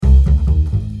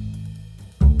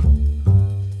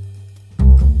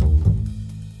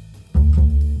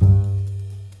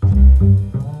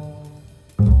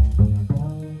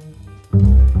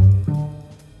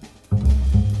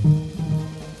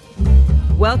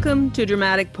Welcome to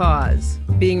Dramatic Pause,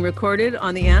 being recorded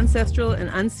on the ancestral and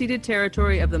unceded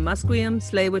territory of the Musqueam,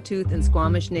 Tsleil-Waututh, and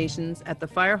Squamish nations at the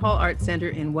Fire Hall Arts Centre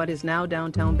in what is now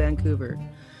downtown Vancouver.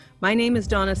 My name is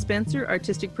Donna Spencer,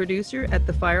 artistic producer at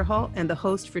the Fire Hall and the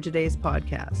host for today's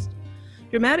podcast.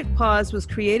 Dramatic Pause was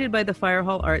created by the Fire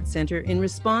Hall Arts Centre in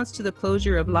response to the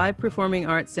closure of live performing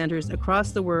arts centres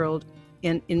across the world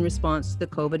and in response to the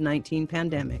COVID-19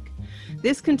 pandemic.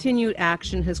 This continued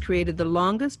action has created the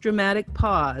longest dramatic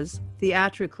pause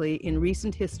theatrically in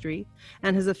recent history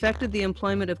and has affected the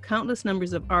employment of countless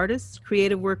numbers of artists,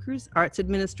 creative workers, arts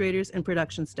administrators, and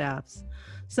production staffs.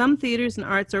 Some theaters and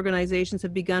arts organizations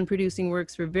have begun producing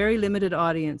works for very limited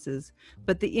audiences,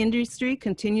 but the industry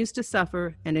continues to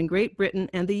suffer, and in Great Britain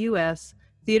and the US,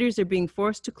 theaters are being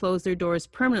forced to close their doors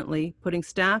permanently, putting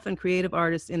staff and creative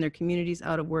artists in their communities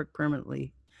out of work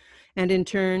permanently. And in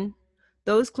turn,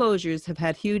 those closures have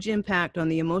had huge impact on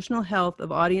the emotional health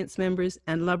of audience members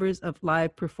and lovers of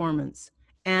live performance,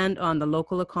 and on the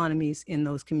local economies in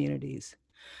those communities.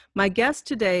 My guest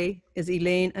today is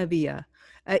Elaine Avila.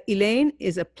 Elaine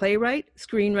is a playwright,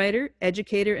 screenwriter,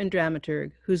 educator, and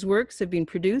dramaturg whose works have been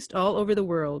produced all over the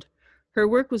world. Her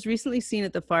work was recently seen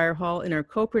at the Fire Hall in our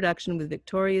co-production with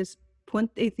Victoria's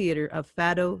Puente Theatre of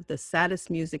Fado, the Saddest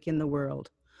Music in the World.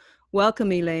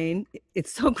 Welcome, Elaine.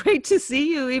 It's so great to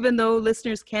see you, even though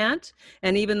listeners can't,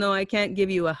 and even though I can't give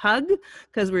you a hug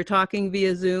because we're talking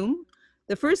via Zoom.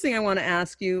 The first thing I want to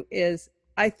ask you is,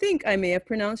 I think I may have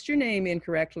pronounced your name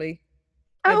incorrectly.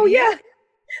 Oh, yeah.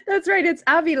 That's right. It's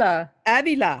Avila.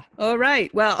 Avila. All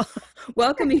right. Well,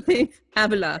 welcome, Elaine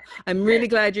Avila. I'm really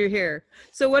glad you're here.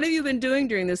 So what have you been doing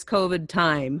during this COVID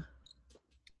time?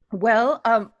 Well,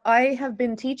 I have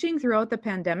been teaching throughout the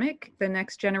pandemic, the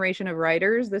next generation of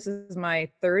writers. This is my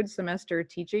third semester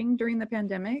teaching during the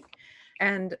pandemic.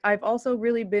 And I've also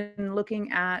really been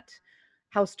looking at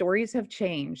how stories have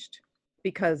changed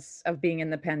because of being in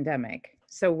the pandemic.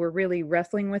 So we're really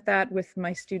wrestling with that with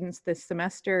my students this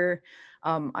semester.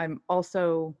 I'm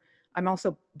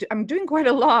doing quite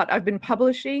a lot. I've been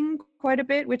publishing quite a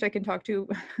bit, which I can talk to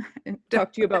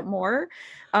you about more.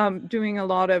 Doing a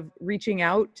lot of reaching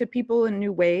out to people in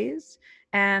new ways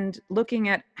and looking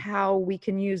at how we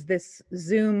can use this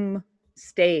Zoom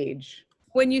stage.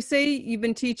 When you say you've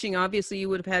been teaching, obviously you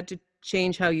would have had to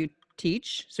change how you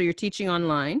teach. So you're teaching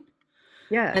online.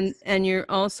 Yes. And you're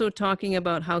also talking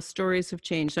about how stories have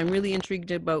changed. I'm really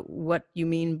intrigued about what you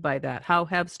mean by that. How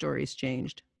have stories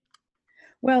changed?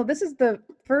 Well, this is the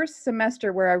first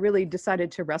semester where I really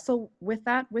decided to wrestle with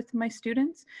that with my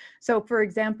students. So, for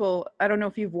example, I don't know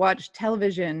if you've watched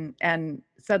television and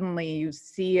suddenly you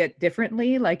see it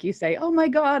differently. Like you say, oh my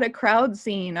God, a crowd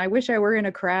scene. I wish I were in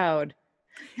a crowd.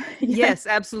 Yes,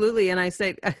 absolutely. And I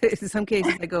say, in some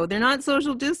cases I go, they're not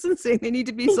social distancing. They need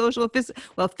to be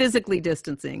physically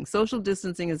distancing. Social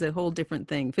distancing is a whole different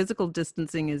thing. Physical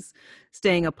distancing is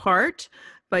staying apart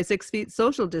by 6 feet.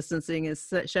 Social distancing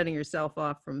is shutting yourself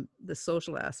off from the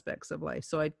social aspects of life.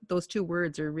 So those two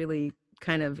words are really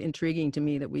kind of intriguing to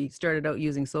me, that we started out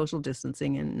using social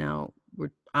distancing and now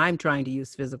I'm trying to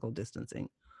use physical distancing.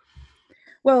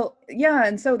 Well, yeah,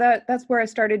 and so that's where I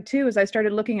started too, is I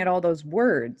started looking at all those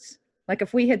words. Like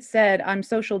if we had said, I'm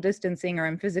social distancing or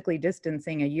I'm physically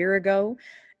distancing a year ago,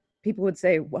 people would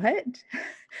say, what?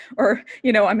 Or,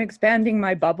 I'm expanding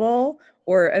my bubble.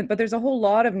 But there's a whole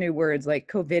lot of new words like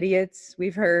COVIDiots,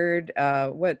 we've heard.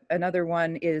 What another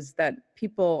one is that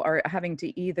people are having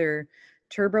to either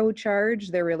turbocharge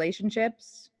their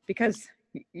relationships because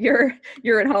you're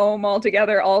at home all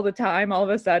together all the time, all of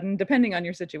a sudden, depending on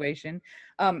your situation.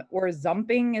 Or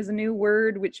zumping is a new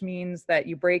word, which means that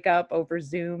you break up over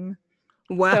Zoom.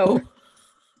 Wow.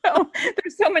 So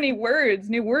there's so many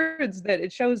new words, that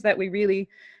it shows that we really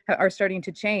are starting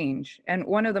to change. And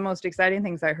one of the most exciting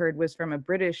things I heard was from a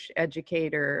British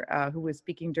educator who was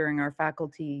speaking during our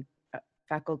faculty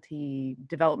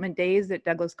development days at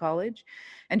Douglas College.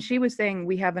 And she was saying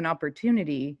we have an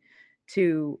opportunity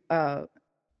to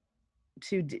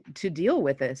deal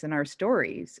with this in our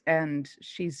stories. And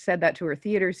she said that to her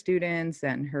theater students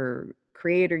and her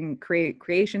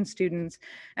creation students.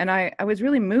 And I was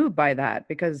really moved by that,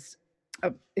 because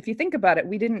if you think about it,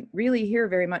 we didn't really hear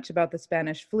very much about the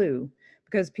Spanish flu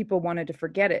because people wanted to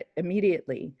forget it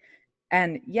immediately.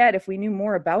 And yet, if we knew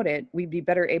more about it, we'd be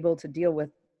better able to deal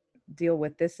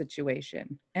with this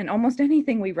situation. And almost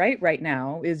anything we write right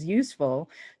now is useful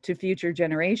to future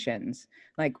generations.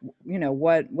 Like,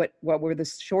 what were the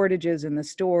shortages in the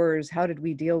stores? How did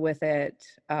we deal with it?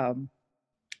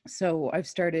 So I've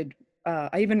started,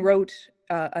 I even wrote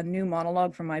a new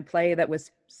monologue for my play that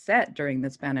was set during the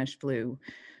Spanish flu,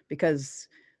 because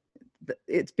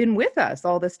it's been with us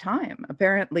all this time.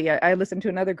 Apparently, I listened to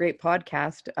another great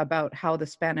podcast about how the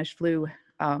Spanish flu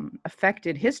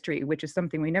affected history, which is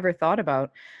something we never thought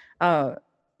about.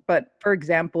 But for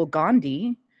example,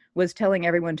 Gandhi was telling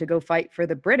everyone to go fight for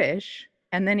the British,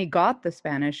 and then he got the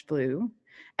Spanish flu,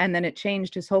 and then it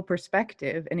changed his whole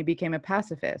perspective, and he became a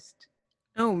pacifist.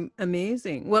 Oh,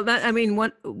 amazing. Well, I mean,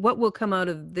 what will come out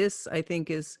of this, I think,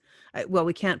 is, well,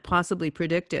 we can't possibly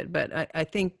predict it, but I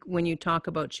think when you talk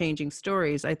about changing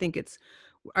stories, I think it's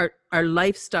our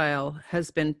lifestyle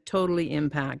has been totally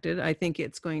impacted. I think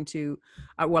it's going to,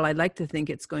 well, I'd like to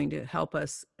think it's going to help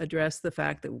us address the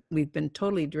fact that we've been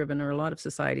totally driven, or a lot of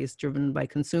society is driven by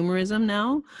consumerism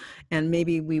now, and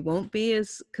maybe we won't be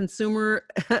as we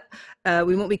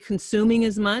won't be consuming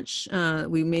as much.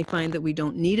 We may find that we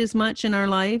don't need as much in our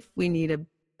life. We need a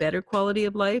better quality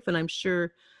of life, and I'm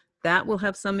sure that will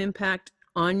have some impact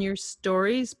on your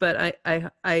stories. But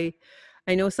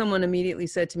I know someone immediately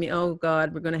said to me, "Oh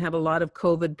God, we're going to have a lot of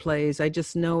COVID plays. I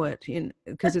just know it,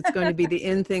 because it's going to be the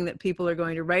in thing that people are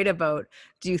going to write about."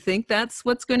 Do you think that's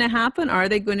what's going to happen? Are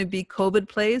they going to be COVID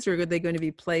plays, or are they going to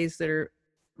be plays that are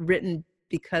written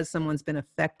because someone's been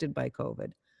affected by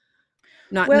COVID?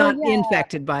 Not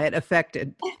infected by it,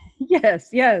 affected.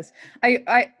 Yes.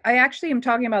 I actually am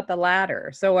talking about the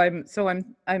latter. So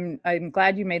I'm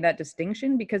glad you made that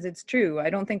distinction, because it's true. I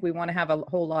don't think we want to have a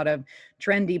whole lot of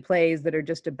trendy plays that are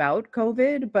just about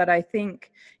COVID, but I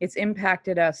think it's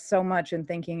impacted us so much in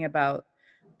thinking about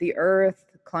the earth,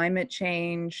 climate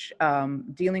change,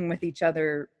 dealing with each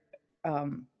other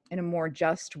in a more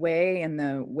just way in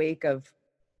the wake of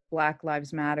Black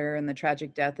Lives Matter and the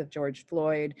tragic death of George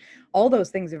Floyd. All those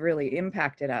things have really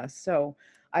impacted us. So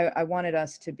I wanted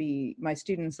us to be, my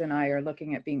students and I are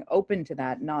looking at being open to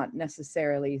that, not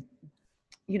necessarily,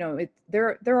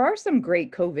 there are some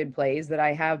great COVID plays that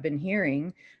I have been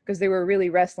hearing, because they were really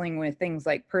wrestling with things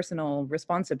like personal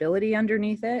responsibility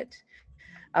underneath it.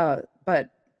 But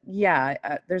yeah,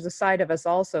 there's a side of us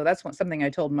also. That's something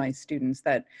I told my students,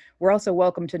 that we're also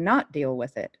welcome to not deal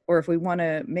with it, or if we want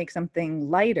to make something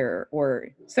lighter. Or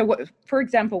so what, for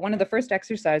example, one of the first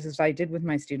exercises I did with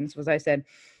my students was I said,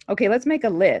 okay, let's make a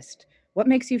list. What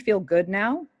makes you feel good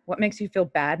now? What makes you feel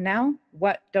bad now?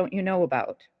 What don't you know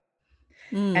about?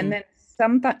 And then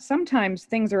sometimes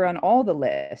things are on all the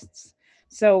lists.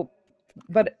 So,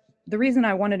 but the reason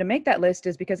I wanted to make that list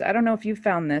is because I don't know if you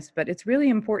found this, but it's really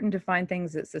important to find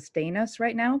things that sustain us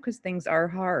right now, because things are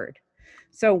hard.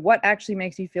 So what actually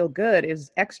makes you feel good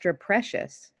is extra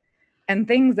precious. And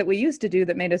things that we used to do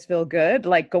that made us feel good,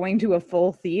 like going to a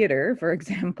full theater, for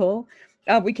example,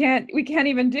 we can't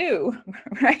even do,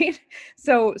 right?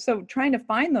 So trying to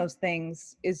find those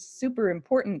things is super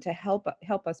important to help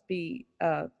us be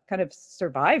kind of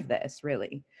survive this,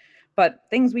 really. But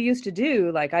things we used to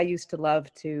do, like I used to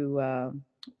love to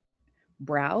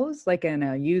browse, like in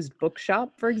a used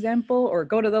bookshop, for example, or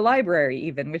go to the library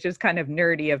even, which is kind of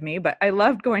nerdy of me, but I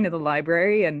loved going to the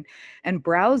library and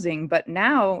browsing. But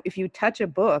now if you touch a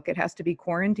book, it has to be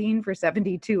quarantined for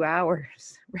 72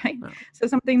 hours, right? Wow. So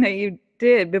something that you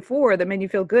did before that made you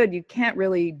feel good, you can't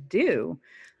really do.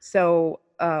 So,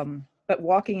 but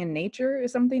walking in nature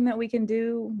is something that we can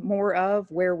do more of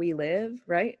where we live,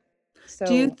 right? So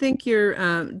do you think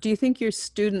your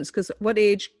students, because what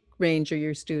age range are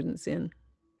your students in?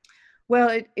 Well,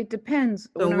 it depends.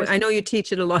 So I know you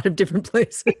teach at a lot of different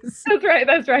places.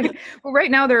 That's right. Well,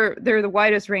 right now they're the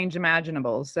widest range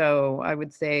imaginable. So I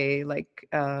would say like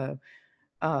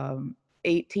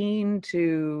 18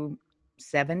 to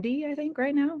 70, I think,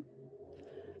 right now.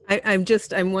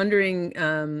 I'm wondering,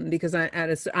 because I'm at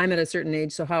a certain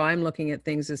age, so how I'm looking at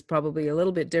things is probably a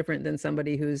little bit different than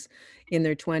somebody who's in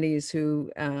their 20s who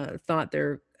thought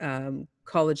their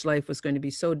college life was going to be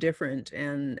so different.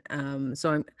 And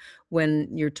so when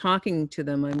you're talking to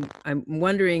them, I'm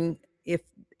wondering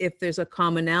if there's a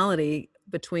commonality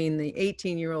between the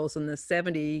 18-year-olds and the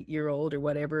 70-year-old or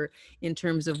whatever, in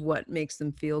terms of what makes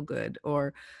them feel good,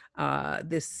 or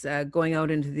this going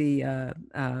out into the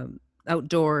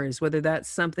outdoors, whether that's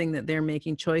something that they're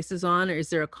making choices on, or is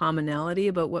there a commonality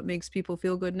about what makes people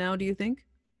feel good now, do you think?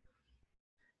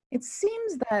 It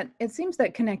seems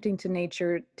that connecting to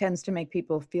nature tends to make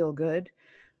people feel good,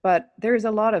 but there's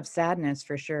a lot of sadness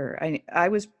for sure. I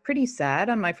was pretty sad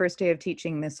on my first day of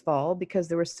teaching this fall, because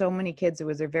there were so many kids. It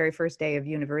was their very first day of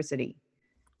university.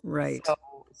 Right.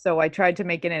 So I tried to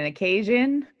make it an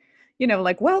occasion,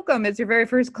 like, welcome, it's your very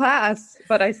first class.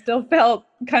 But I still felt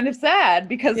kind of sad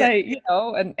because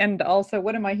and also,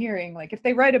 what am I hearing? Like, if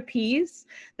they write a piece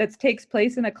that takes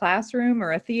place in a classroom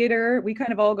or a theater, we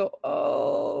kind of all go,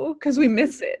 oh, because we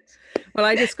miss it. Well,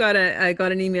 I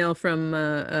got an email from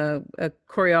a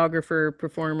choreographer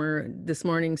performer this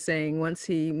morning saying once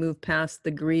he moved past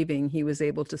the grieving, he was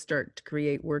able to start to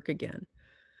create work again.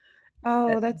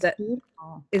 Oh, that's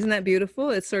beautiful. Isn't that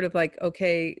beautiful? It's sort of like,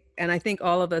 okay, and I think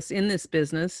all of us in this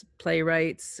business,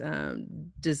 playwrights,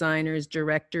 designers,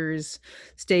 directors,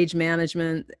 stage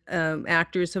management,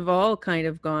 actors, have all kind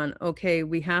of gone, okay,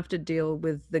 we have to deal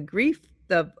with the grief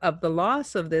of the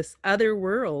loss of this other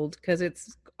world, because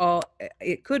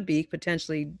it could be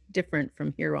potentially different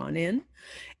from here on in.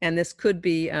 And this could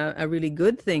be a really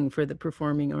good thing for the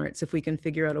performing arts if we can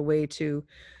figure out a way to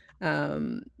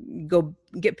go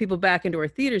get people back into our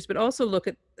theaters, but also look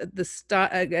at the style,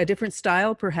 a different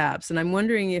style perhaps. And I'm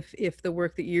wondering if the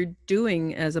work that you're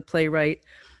doing as a playwright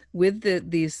with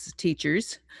these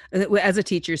teachers, as a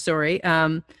teacher, sorry,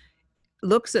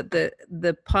 looks at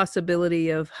the possibility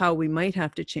of how we might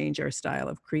have to change our style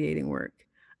of creating work.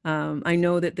 I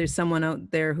know that there's someone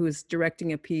out there who's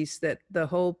directing a piece that the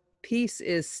whole piece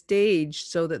is staged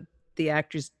so that the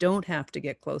actors don't have to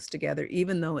get close together,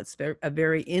 even though it's a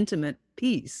very intimate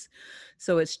piece.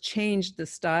 So it's changed the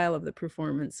style of the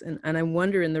performance. And I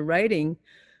wonder in the writing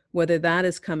whether that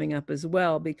is coming up as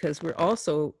well, because we're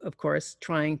also, of course,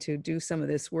 trying to do some of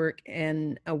this work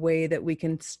in a way that we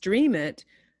can stream it.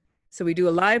 So we do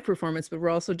a live performance, but we're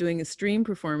also doing a stream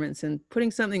performance, and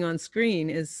putting something on screen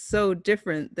is so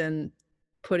different than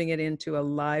putting it into a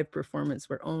live performance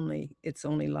where it's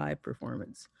only live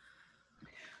performance.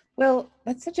 Well,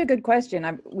 that's such a good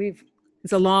question.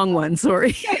 It's a long one,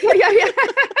 sorry.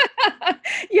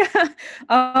 Yeah.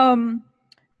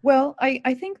 Well,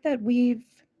 I think that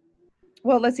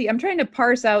let's see, I'm trying to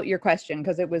parse out your question,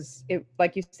 because it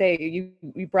like you say,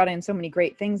 you brought in so many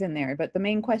great things in there, but the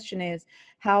main question is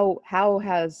how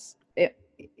has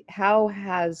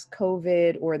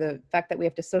COVID, or the fact that we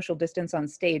have to social distance on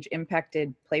stage,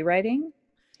 impacted playwriting?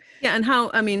 Yeah, and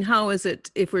how is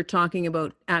it, if we're talking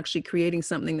about actually creating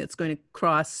something that's going to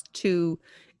cross to,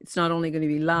 it's not only going to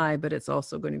be live, but it's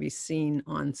also going to be seen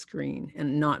on screen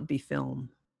and not be film?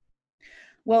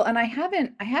 Well, and I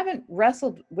haven't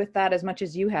wrestled with that as much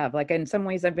as you have. Like, in some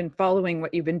ways, I've been following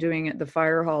what you've been doing at the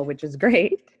Fire Hall, which is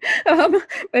great.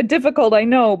 But difficult, I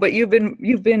know. But you've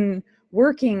been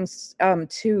working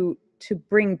to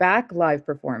bring back live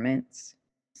performance.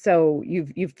 So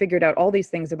you've figured out all these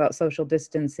things about social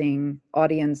distancing,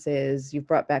 audiences. You've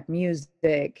brought back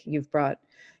music. You've brought,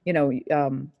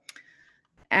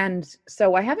 and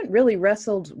so I haven't really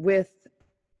wrestled with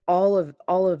all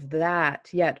of that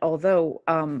yet. Although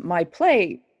my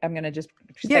play, I'm going to just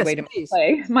segue to my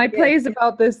play. My play is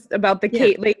about the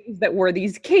cape ladies that wore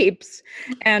these capes,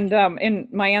 and in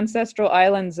my ancestral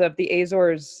islands of the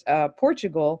Azores,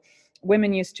 Portugal,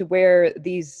 women used to wear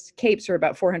these capes for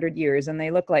about 400 years, and they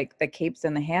look like the capes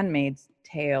in The Handmaid's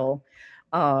Tale,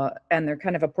 and they're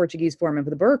kind of a Portuguese form of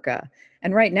the burqa.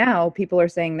 And right now, people are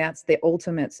saying that's the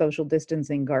ultimate social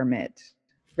distancing garment,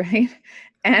 right?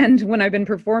 And when I've been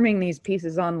performing these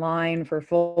pieces online for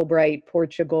Fulbright,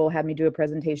 Portugal had me do a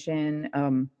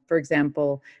presentation. For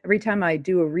example, every time I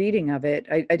do a reading of it,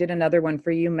 I did another one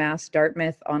for UMass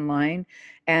Dartmouth online,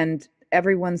 and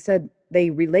everyone said they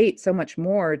relate so much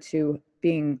more to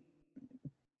being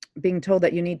told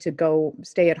that you need to go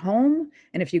stay at home,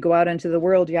 and if you go out into the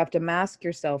world, you have to mask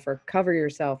yourself or cover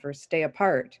yourself or stay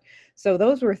apart. So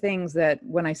those were things that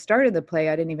when I started the play,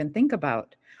 I didn't even think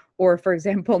about. Or, for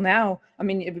example, now, I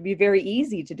mean, it would be very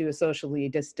easy to do a socially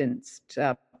distanced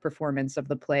performance of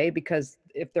the play, because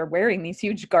if they're wearing these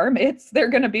huge garments, they're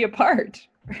going to be apart,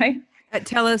 right?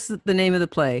 Tell us the name of the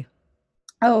play.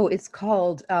 Oh, it's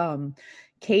called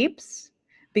Capes,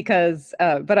 because,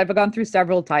 but I've gone through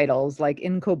several titles like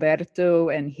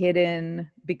Encoberto and Hidden,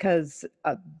 because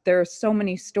there are so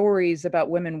many stories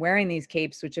about women wearing these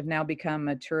capes, which have now become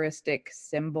a touristic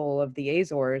symbol of the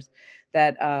Azores,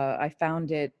 that I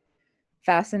found it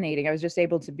fascinating. I was just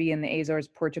able to be in the Azores,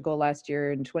 Portugal last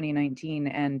year in 2019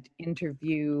 and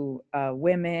interview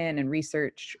women and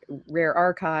research rare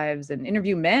archives and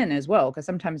interview men as well, because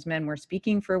sometimes men were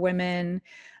speaking for women.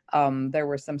 There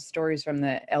were some stories from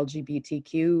the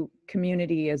LGBTQ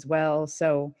community as well.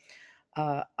 So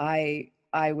I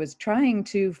was trying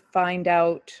to find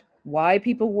out why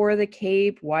people wore the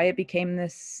cape, why it became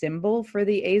this symbol for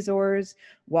the Azores,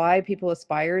 why people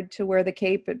aspired to wear the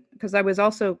cape, because I was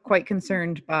also quite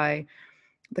concerned by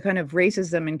the kind of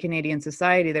racism in Canadian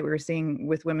society that we were seeing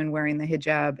with women wearing the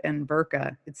hijab and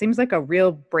burqa. It seems like a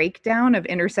real breakdown of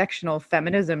intersectional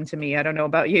feminism to me. I don't know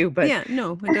about you, but Yeah,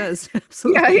 no, it does. yeah,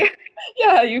 Absolutely.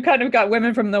 yeah, you kind of got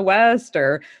women from the West,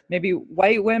 or maybe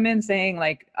white women saying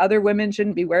like other women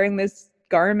shouldn't be wearing this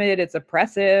garment, it's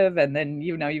oppressive. And then,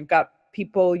 you've got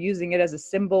people using it as a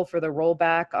symbol for the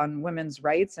rollback on women's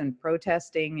rights and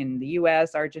protesting in the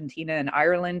US, Argentina, and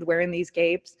Ireland wearing these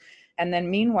capes. And then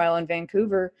meanwhile, in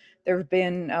Vancouver, there have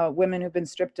been women who've been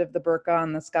stripped of the burqa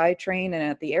on the SkyTrain and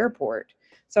at the airport.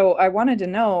 So I wanted to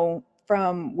know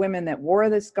from women that wore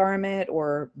this garment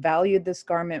or valued this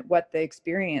garment what the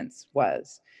experience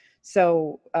was.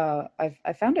 So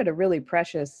I found it a really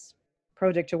precious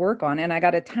project to work on. And I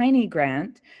got a tiny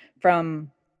grant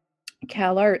from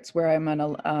Cal Arts, where I'm an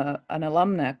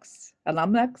alumnus,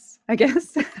 I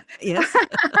guess, Yes.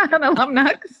 an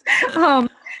alumnus,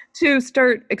 to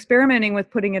start experimenting with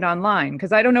putting it online.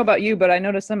 Because I don't know about you, but I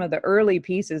noticed some of the early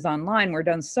pieces online were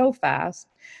done so fast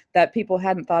that people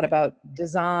hadn't thought about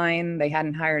design, they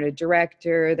hadn't hired a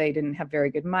director, they didn't have very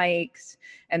good mics.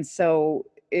 And so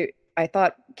I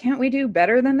thought, can't we do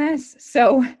better than this?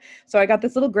 So I got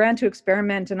this little grant to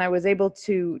experiment, and I was able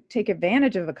to take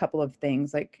advantage of a couple of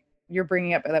things, like you're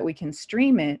bringing up, that we can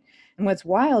stream it. And what's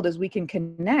wild is we can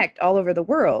connect all over the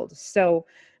world. So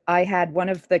I had one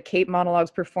of the Cape monologues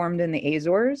performed in the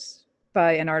Azores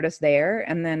by an artist there.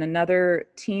 And then another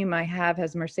team I have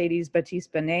has Mercedes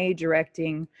Batiste-Benet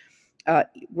directing,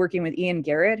 working with Ian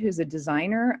Garrett, who's a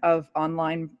designer of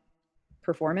online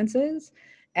performances.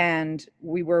 And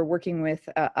we were working with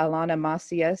Alana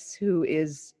Macias, who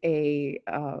is a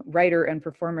writer and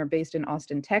performer based in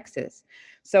Austin, Texas.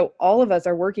 So all of us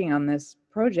are working on this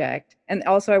project. And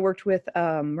also I worked with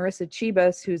Marissa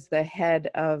Chibas, who's the head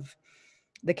of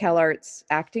the Cal Arts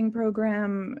acting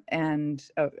program and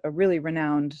a really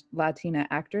renowned Latina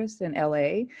actress in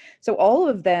LA. So all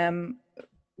of them,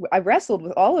 I wrestled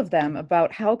with all of them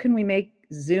about how can we make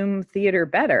Zoom theater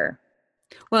better.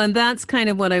 Well, and that's kind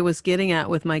of what I was getting at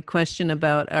with my question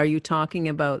about, are you talking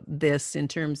about this in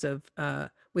terms of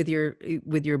with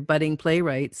your budding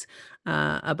playwrights,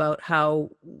 about how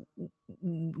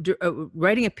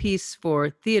writing a piece for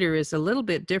theater is a little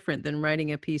bit different than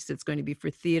writing a piece that's going to be for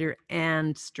theater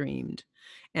and streamed.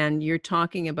 And you're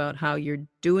talking about how you're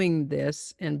doing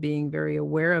this and being very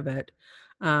aware of it.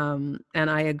 And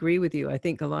I agree with you. I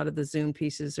think a lot of the Zoom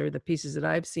pieces, or the pieces that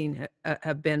I've seen,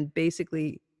 have been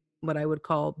basically what I would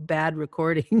call bad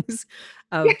recordings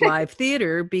of live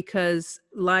theater, because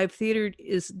live theater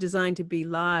is designed to be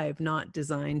live, not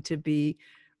designed to be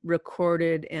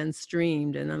recorded and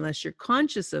streamed. And unless you're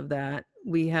conscious of that,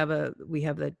 we have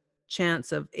the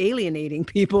chance of alienating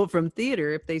people from theater.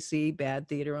 If they see bad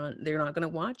theater on, they're not going to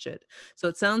watch it. So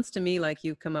it sounds to me like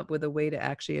you've come up with a way to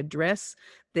actually address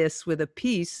this with a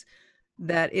piece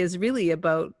that is really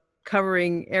about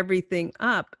covering everything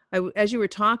up. As you were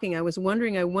talking, I was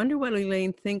wondering, I wonder what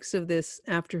Elaine thinks of this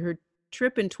after her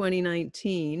trip in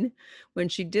 2019, when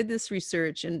she did this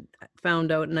research and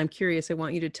found out, and I'm curious, I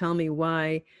want you to tell me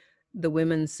why the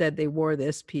women said they wore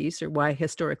this piece, or why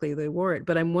historically they wore it.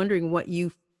 But I'm wondering what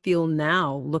you feel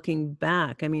now looking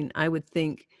back. I mean, I would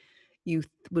think you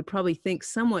would probably think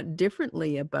somewhat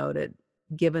differently about it,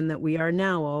 given that we are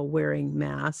now all wearing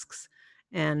masks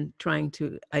and trying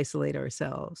to isolate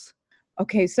ourselves.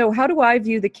 Okay, so how do I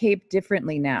view the Cape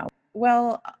differently now?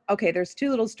 Well, okay, there's two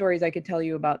little stories I could tell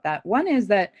you about that. One is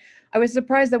that I was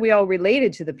surprised that we all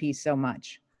related to the piece so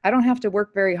much. I don't have to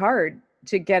work very hard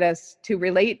to get us to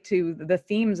relate to the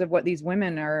themes of what these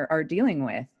women are dealing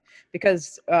with,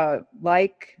 because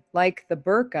like the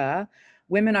burqa,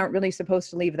 women aren't really supposed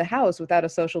to leave the house without a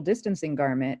social distancing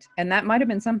garment. And that might have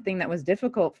been something that was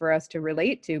difficult for us to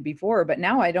relate to before, but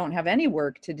now I don't have any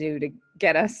work to do to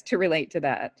get us to relate to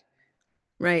that.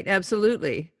 Right,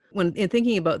 absolutely. When in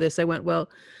thinking about this, I went, well,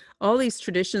 all these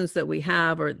traditions that we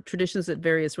have, or traditions that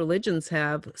various religions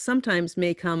have, sometimes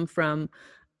may come from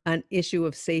an issue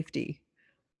of safety.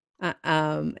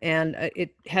 And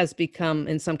it has become,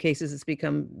 in some cases, it's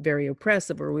become very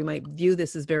oppressive, or we might view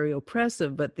this as very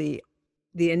oppressive, but the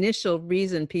initial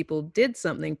reason people did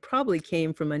something probably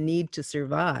came from a need to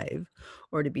survive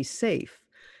or to be safe.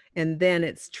 And then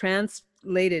it's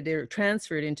translated or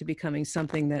transferred into becoming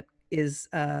something that is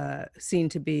seen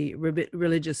to be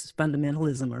religious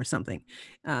fundamentalism or something.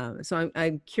 So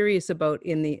I'm curious about,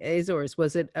 in the Azores,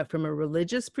 was it from a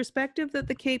religious perspective that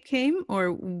the Cape came,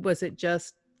 or was it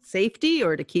just safety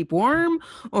or to keep warm?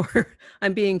 Or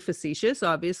I'm being facetious,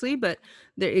 obviously, but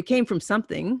it came from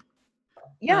something.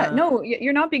 Yeah, no,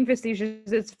 you're not being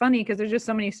facetious. It's funny because there's just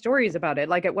so many stories about it.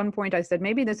 Like at one point I said,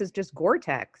 maybe this is just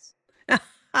Gore-Tex.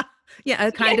 Yeah, a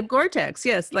Yeah, kind of Gore-Tex.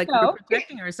 Yes, you like we're know.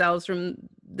 protecting ourselves from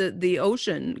the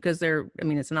ocean because I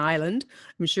mean, it's an island.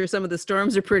 I'm sure some of the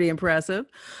storms are pretty impressive.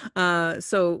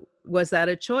 So was that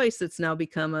a choice that's now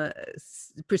become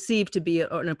perceived to be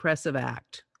an oppressive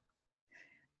act?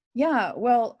 Yeah,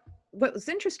 well, what was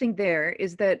interesting there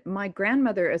is that my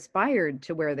grandmother aspired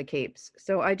to wear the capes.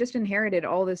 So I just inherited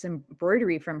all this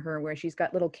embroidery from her where she's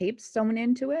got little capes sewn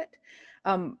into it.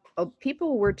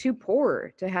 People were too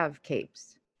poor to have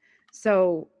capes.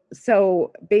 So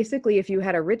basically if you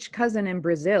had a rich cousin in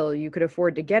Brazil, you could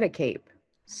afford to get a cape.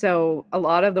 So a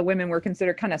lot of the women were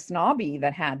considered kind of snobby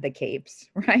that had the capes,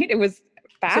 right? It was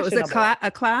So it was fashionable.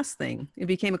 a class thing. It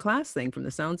became a class thing from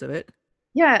the sounds of it.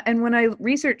 Yeah, and when I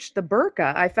researched the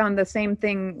burqa, I found the same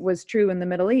thing was true in the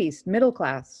Middle East. Middle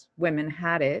class women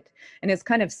had it, and it's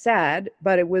kind of sad,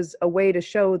 but it was a way to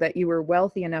show that you were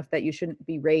wealthy enough that you shouldn't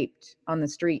be raped on the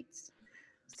streets.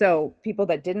 So people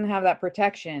that didn't have that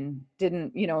protection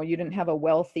didn't, you didn't have a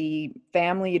wealthy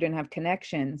family, you didn't have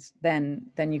connections,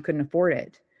 then you couldn't afford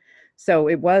it. So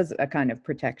it was a kind of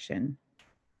protection.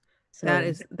 So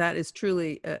That is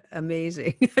truly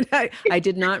amazing. I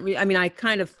did not I mean, I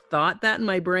kind of thought that in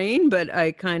my brain, but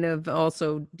I kind of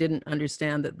also didn't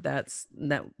understand that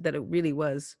it really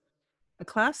was a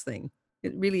class thing.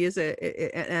 It really is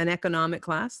an economic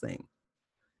class thing.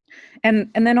 and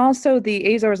then also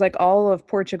the Azores, like all of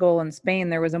Portugal and Spain,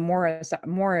 there was a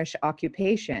Moorish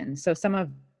occupation. So some of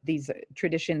these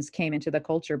traditions came into the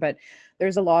culture, but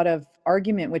there's a lot of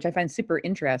argument, which I find super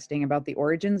interesting, about the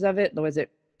origins of it. Was it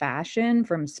fashion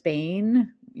from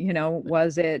Spain?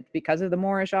 Was it because of the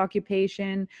Moorish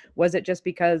occupation? Was it just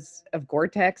because of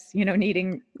Gore-Tex,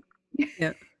 needing?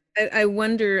 Yeah. I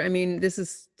wonder, I mean, this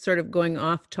is sort of going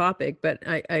off topic, but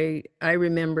I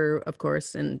remember, of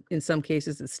course, and in some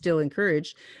cases it's still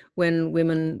encouraged when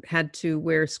women had to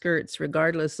wear skirts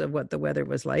regardless of what the weather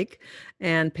was like,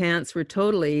 and pants were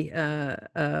totally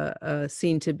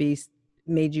seen to be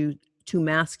made you too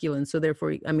masculine. So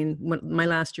therefore, I mean, my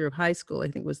last year of high school, I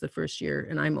think was the first year,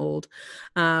 and I'm old,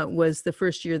 was the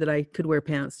first year that I could wear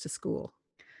pants to school.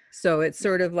 So it's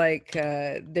sort of like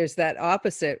there's that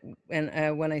opposite.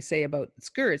 And when I say about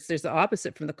skirts, there's the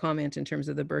opposite from the comment in terms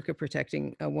of the burqa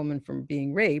protecting a woman from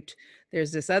being raped.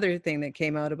 There's this other thing that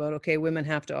came out about, okay, women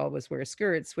have to always wear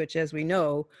skirts, which, as we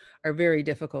know, are very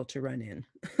difficult to run in.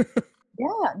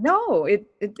 Yeah, no,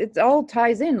 it all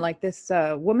ties in. Like this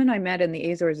woman I met in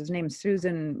the Azores is named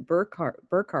Susan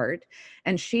Burkhart,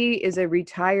 and she is a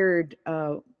retired.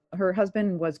 Her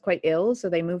husband was quite ill, so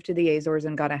they moved to the Azores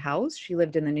and got a house. She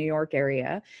lived in the New York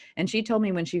area, and she told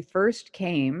me when she first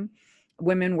came,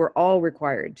 women were all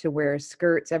required to wear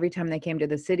skirts every time they came to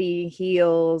the city,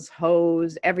 heels,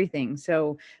 hose, everything.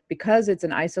 So because it's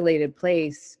an isolated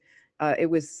place, it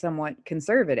was somewhat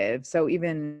conservative. So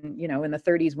even, in the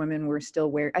 30s, women were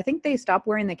still wearing, I think they stopped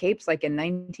wearing the capes like in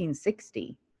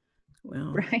 1960,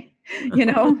 Well, right? You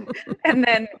know, and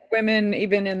then women,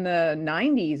 even in the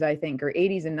 90s, I think, or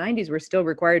 80s and 90s, were still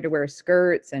required to wear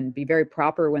skirts and be very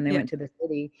proper when they yeah. went to the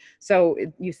city. So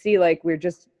you see, like, we're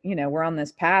just, we're on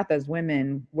this path as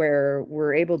women where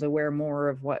we're able to wear more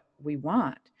of what we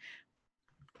want.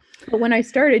 But when I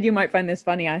started, you might find this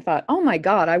funny. I thought, oh my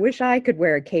God, I wish I could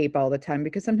wear a cape all the time,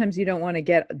 because sometimes you don't want to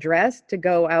get dressed to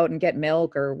go out and get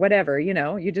milk or whatever.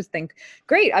 You just think,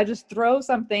 great, I just throw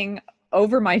something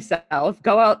over myself,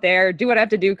 go out there, do what I have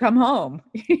to do, come home.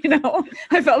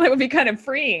 I felt that would be kind of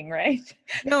freeing, right?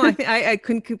 No, I think I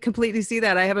can completely see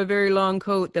that. I have a very long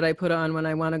coat that I put on when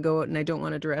I want to go out and I don't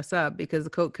want to dress up because the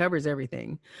coat covers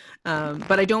everything.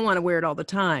 But I don't want to wear it all the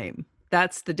time.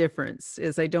 That's the difference.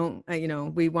 Is I don't,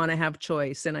 we want to have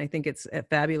choice, and I think it's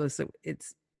fabulous that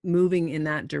it's moving in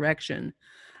that direction.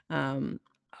 Um,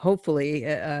 Hopefully,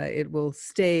 it will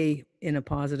stay in a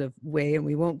positive way, and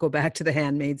we won't go back to The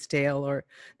Handmaid's Tale or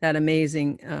that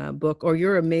amazing book or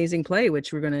your amazing play,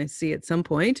 which we're going to see at some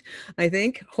point, I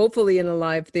think, hopefully in a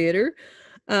live theater.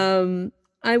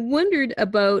 I wondered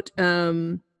about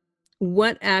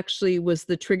what actually was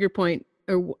the trigger point,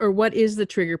 or what is the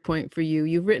trigger point for you?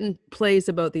 You've written plays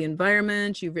about the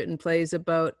environment, you've written plays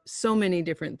about so many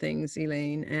different things,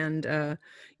 Elaine, and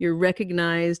you're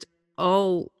recognized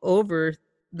all over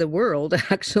the world,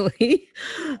 actually.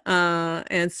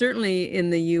 And certainly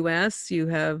in the US, you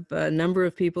have a number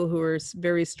of people who are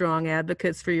very strong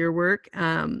advocates for your work.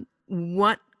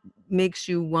 What makes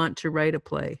you want to write a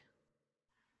play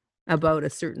about a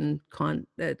certain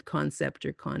concept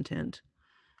or content?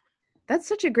 That's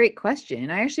such a great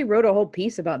question. I actually wrote a whole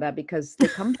piece about that because they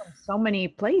come from so many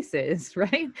places,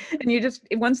 right? And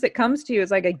once it comes to you,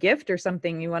 it's like a gift or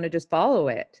something, you want to just follow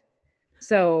it.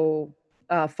 So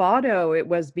Fado, it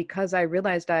was because I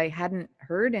realized I hadn't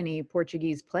heard any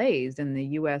Portuguese plays in the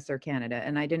US or Canada,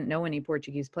 and I didn't know any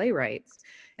Portuguese playwrights.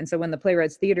 And so when the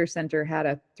Playwrights Theater Center had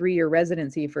a 3-year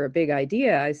residency for a big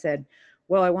idea, I said,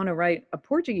 well, I want to write a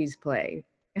Portuguese play.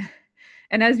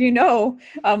 And as you know,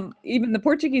 even the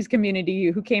Portuguese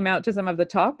community who came out to some of the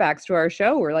talkbacks to our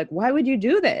show were like, why would you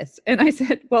do this? And I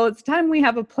said, well, it's time we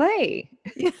have a play.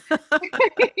 Yeah.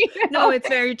 No, it's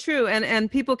very true.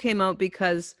 And people came out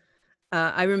because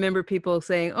I remember people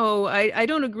saying, oh, I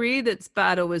don't agree that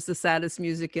Fado is the saddest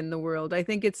music in the world. I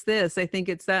think it's this, I think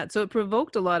it's that. So it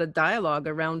provoked a lot of dialogue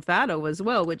around Fado as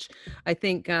well, which I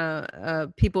think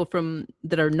people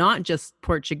that are not just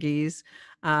Portuguese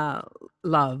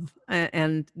love.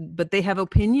 But they have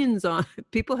opinions on,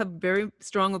 people have very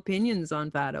strong opinions on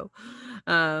Fado.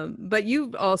 But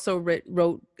you also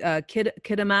wrote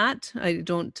Kitimat. I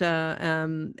don't,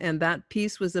 and that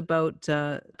piece was about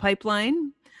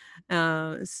pipeline.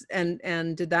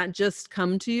 And did that just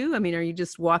come to you? I mean, are you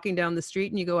just walking down the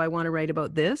street and you go, I want to write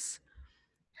about this?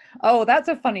 Oh, that's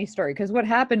a funny story, because what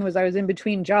happened was I was in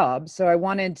between jobs, so I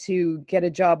wanted to get a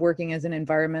job working as an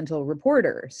environmental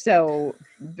reporter. So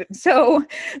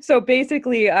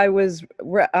basically, I was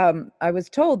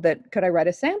told that could I write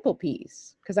a sample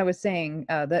piece, because I was saying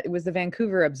that it was the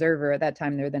Vancouver Observer at that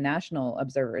time. They're the national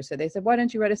observer, so they said, why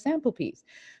don't you write a sample piece?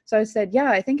 So I said,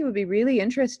 yeah, I think it would be really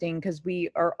interesting, because we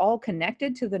are all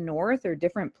connected to the north or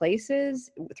different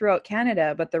places throughout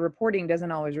Canada, but the reporting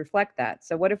doesn't always reflect that.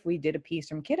 So what if we did a piece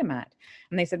from Kitimat?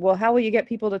 And they said, well, how will you get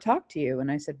people to talk to you?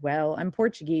 And I said, well, I'm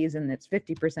Portuguese and it's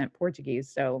 50% Portuguese,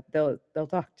 so they'll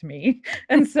talk to me.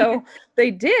 And so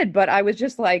they did, but I was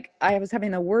just like, I was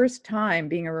having the worst time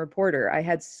being a reporter. I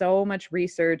had so much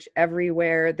research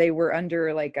everywhere. They were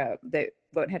under like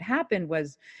what had happened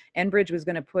was Enbridge was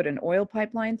going to put an oil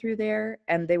pipeline through there,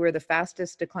 and they were the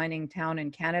fastest declining town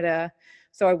in Canada.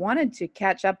 So I wanted to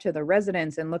catch up to the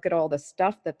residents and look at all the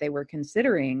stuff that they were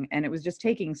considering. And it was just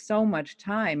taking so much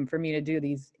time for me to do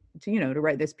these, to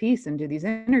write this piece and do these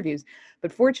interviews.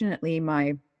 But fortunately,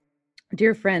 my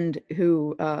dear friend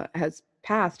who has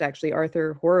passed, actually,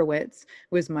 Arthur Horowitz,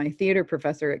 was my theater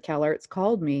professor at CalArts,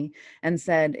 called me and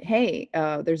said, hey,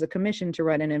 there's a commission to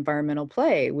write an environmental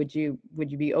play. Would you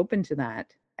be open to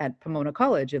that at Pomona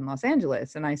College in Los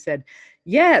Angeles? And I said,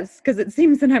 yes, because it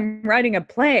seems that I'm writing a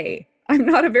play. I'm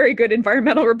not a very good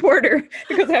environmental reporter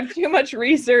because I have too much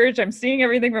research. I'm seeing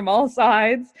everything from all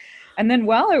sides. And then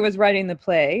while I was writing the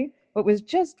play, what was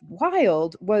just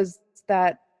wild was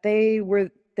that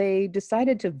they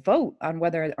decided to vote on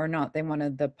whether or not they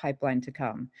wanted the pipeline to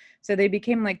come. So they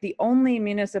became like the only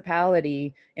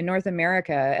municipality in North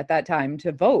America at that time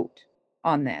to vote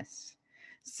on this.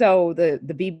 So the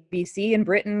BBC in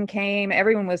Britain came,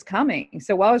 everyone was coming.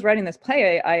 So while I was writing this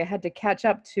play, I had to catch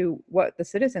up to what the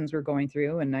citizens were going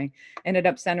through. And I ended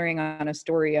up centering on a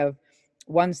story of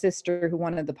one sister who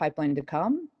wanted the pipeline to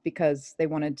come because they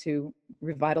wanted to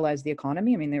revitalize the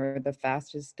economy. I mean, they were the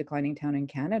fastest declining town in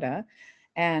Canada.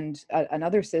 And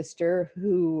another sister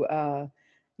who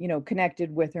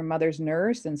connected with her mother's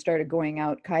nurse and started going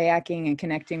out kayaking and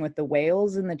connecting with the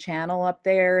whales in the channel up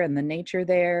there and the nature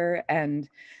there. And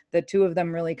the two of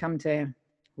them really come to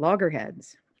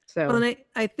loggerheads. So, well, and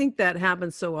I think that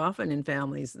happens so often in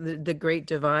families, the great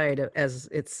divide, as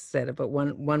it's said, about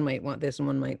one might want this and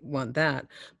one might want that.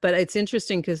 But it's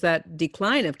interesting because that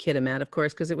decline of Kitimat, of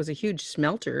course, because it was a huge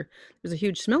smelter, there's a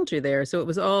huge smelter there. So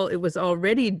it was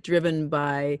already driven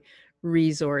by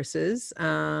resources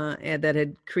and that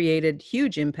had created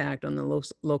huge impact on the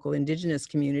local Indigenous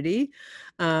community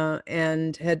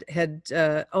and had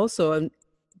also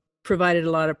provided a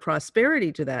lot of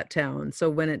prosperity to that town. So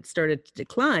when it started to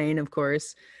decline, of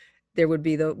course, there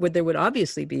would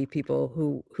obviously be people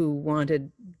who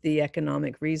wanted the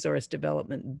economic resource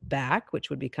development back,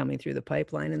 which would be coming through the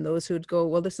pipeline, and those who'd go,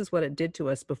 well, this is what it did to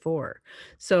us before.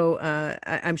 So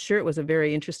I'm sure it was a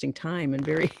very interesting time and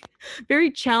very,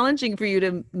 very challenging for you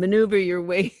to maneuver your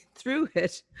way through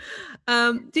it.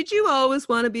 Did you always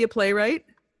want to be a playwright,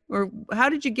 or how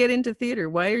did you get into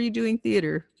theater? Why are you doing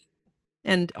theater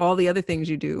and all the other things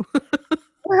you do?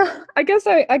 Well, I guess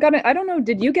I got it. I don't know.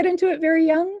 Did you get into it very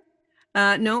young?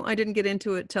 No, I didn't get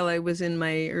into it till I was in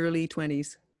my early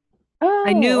 20s. Oh,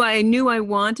 I knew I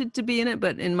wanted to be in it,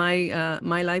 but in my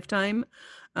my lifetime,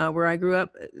 where I grew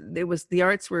up, the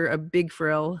arts were a big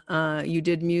frill. You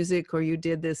did music or you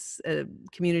did this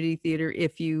community theater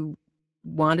if you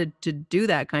wanted to do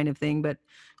that kind of thing. But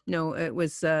no, it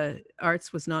was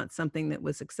arts was not something that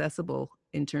was accessible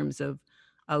in terms of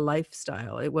a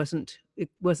lifestyle. It wasn't you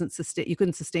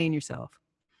couldn't sustain yourself.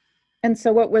 And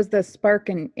so what was the spark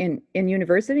in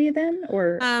university then,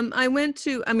 or? I went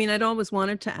to, I mean, I'd always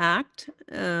wanted to act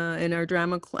in our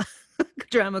drama class.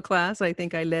 Drama class. I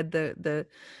think I led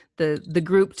the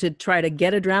group to try to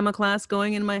get a drama class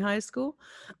going in my high school.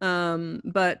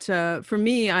 But for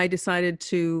me, I decided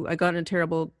to. I got in a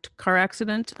terrible car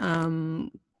accident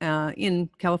in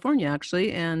California,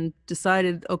 actually, and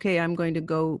decided, okay, I'm going to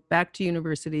go back to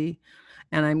university,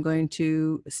 and I'm going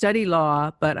to study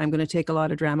law, but I'm going to take a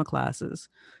lot of drama classes.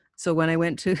 So when I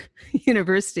went to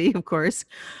university, of course,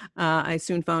 I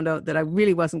soon found out that I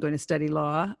really wasn't going to study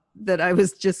law, that I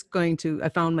was just going to, I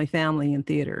found my family in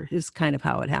theater is kind of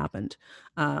how it happened.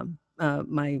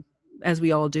 As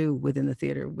we all do within the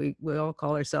theater, we all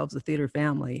call ourselves a theater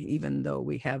family, even though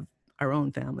we have our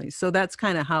own families. So that's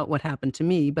kind of what happened to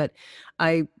me. But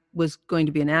I was going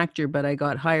to be an actor, but I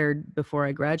got hired before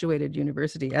I graduated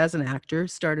university as an actor,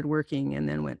 started working, and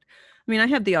then went. I mean, I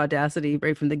had the audacity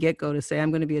right from the get-go to say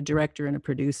I'm going to be a director and a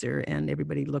producer, and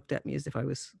everybody looked at me as if I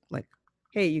was like,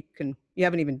 hey, you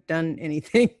haven't even done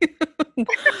anything.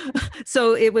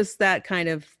 So it was that kind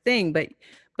of thing.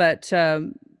 But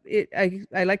I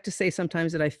like to say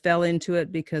sometimes that I fell into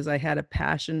it because I had a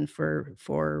passion for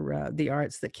the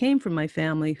arts that came from my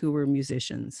family who were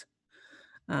musicians.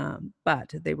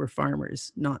 But they were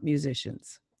farmers, not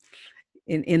musicians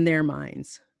in their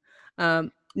minds.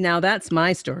 Now that's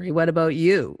my story. What about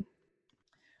you?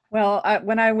 Well,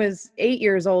 when I was 8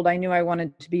 years old, I knew I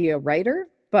wanted to be a writer.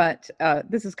 But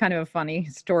this is kind of a funny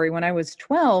story. When I was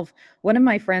 12, one of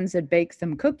my friends had baked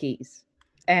some cookies,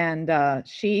 and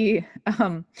she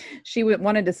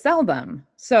wanted to sell them.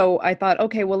 So I thought,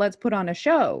 okay, well, let's put on a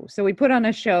show. So we put on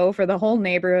a show for the whole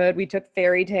neighborhood. We took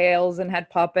fairy tales and had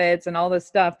puppets and all this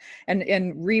stuff,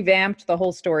 and revamped the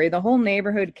whole story. The whole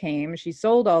neighborhood came. She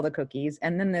sold all the cookies,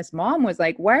 and then this mom was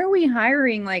like, "Why are we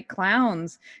hiring like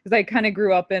clowns?" Because I kind of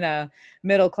grew up in a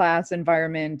middle class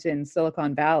environment in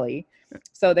Silicon Valley.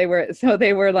 So they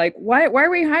were like, why are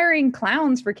we hiring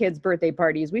clowns for kids' birthday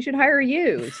parties? We should hire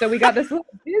you. So we got this little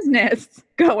business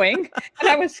going. And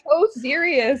I was so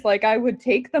serious. Like, I would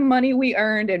take the money we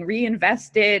earned and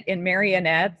reinvest it in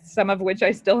marionettes, some of which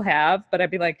I still have, but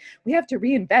I'd be like, we have to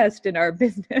reinvest in our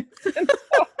business.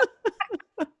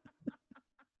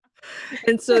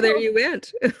 And so there you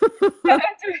went.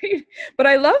 That's right. But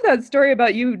I love that story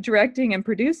about you directing and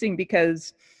producing,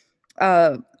 because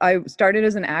I started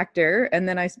as an actor, and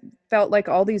then I felt like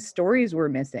all these stories were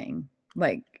missing.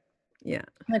 Like, yeah,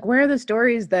 like where are the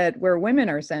stories where women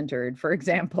are centered, for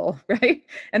example, right?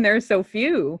 And there are so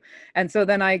few. And so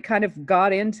then I kind of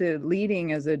got into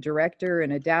leading as a director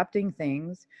and adapting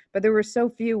things, but there were so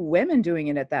few women doing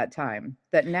it at that time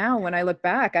that now when I look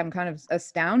back, I'm kind of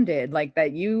astounded, like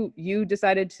that you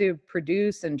decided to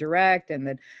produce and direct, and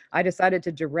that I decided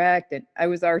to direct. And I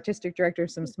was artistic director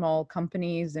of some small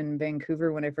companies in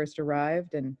Vancouver when I first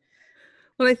arrived. And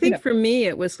well, I think for me,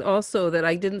 it was also that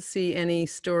I didn't see any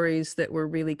stories that were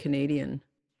really Canadian.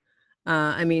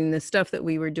 I mean, the stuff that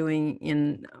we were doing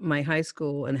in my high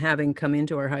school and having come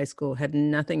into our high school had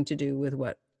nothing to do with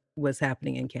what was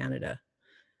happening in Canada.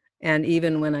 And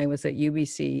even when I was at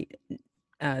UBC,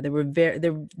 there were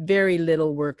very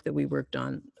little work that we worked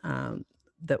on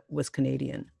that was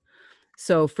Canadian.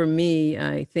 So for me,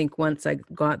 I think once I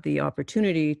got the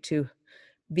opportunity to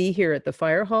be here at the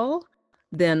Fire Hall,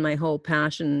 then my whole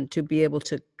passion to be able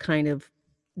to kind of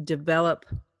develop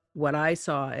what I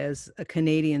saw as a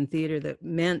Canadian theater that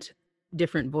meant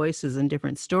different voices and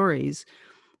different stories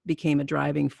became a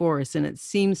driving force. And it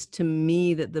seems to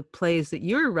me that the plays that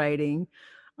you're writing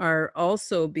are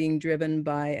also being driven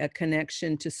by a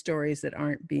connection to stories that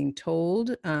aren't being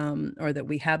told or that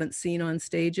we haven't seen on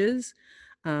stages,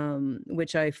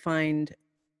 which I find,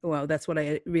 well, that's what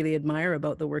I really admire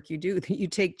about the work you do, that you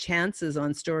take chances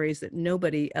on stories that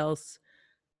nobody else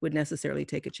would necessarily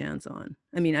take a chance on.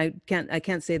 I mean, I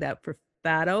can't say that for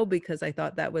Fado, because I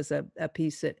thought that was a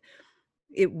piece that,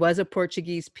 it was a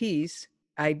Portuguese piece.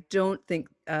 I don't think,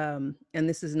 and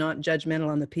this is not judgmental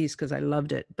on the piece because I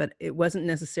loved it, but it wasn't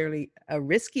necessarily a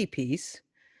risky piece,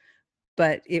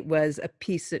 but it was a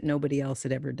piece that nobody else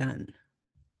had ever done.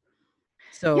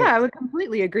 So yeah, I would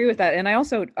completely agree with that. And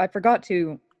I forgot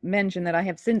to mention that I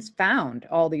have since found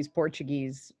all these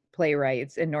Portuguese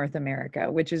playwrights in North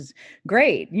America, which is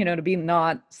great, to be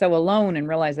not so alone and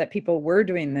realize that people were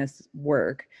doing this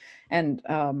work. And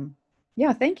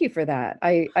yeah, thank you for that.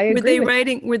 I agree.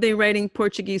 Were they writing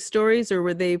Portuguese stories, or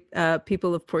were they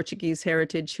people of Portuguese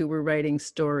heritage who were writing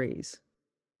stories?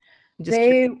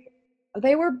 They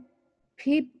were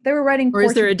writing Or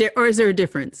is there a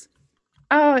difference?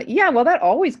 Yeah, well, that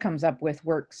always comes up with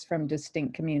works from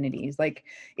distinct communities. Like,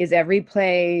 is every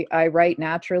play I write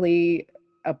naturally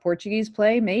a Portuguese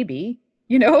play? Maybe.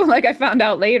 Like I found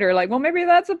out later, like, well, maybe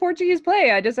that's a Portuguese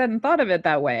play. I just hadn't thought of it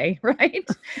that way, right?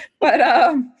 But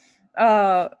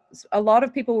a lot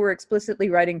of people were explicitly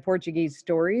writing Portuguese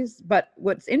stories. But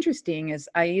what's interesting is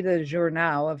Aida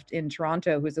Jornal in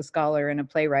Toronto, who's a scholar and a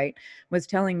playwright, was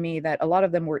telling me that a lot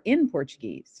of them were in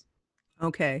Portuguese.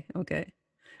 Okay.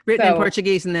 Written in So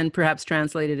Portuguese and then perhaps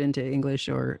translated into English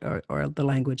or the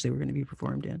language they were going to be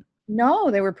performed in.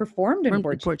 no, they were performed in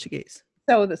Performed in Portuguese.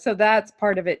 Portuguese. So that's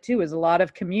part of it too, is a lot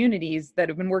of communities that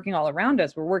have been working all around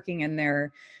us were working in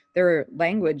their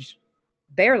language,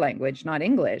 not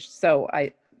English. So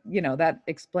that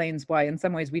explains why in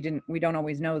some ways we don't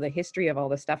always know the history of all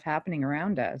the stuff happening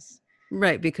around us.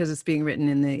 Right, because it's being written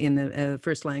in the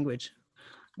first language.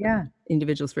 Yeah.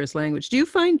 Individual's first language. Do you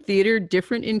find theater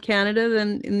different in Canada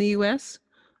than in the US?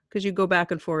 Because you go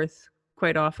back and forth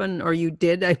quite often, or you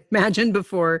did, I imagine,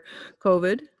 before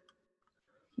COVID.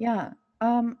 Yeah.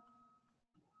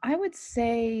 I would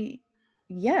say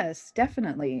yes,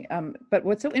 definitely. But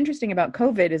what's so interesting about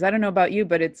COVID is, I don't know about you,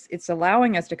 but it's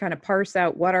allowing us to kind of parse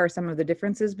out what are some of the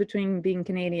differences between being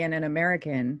Canadian and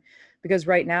American, because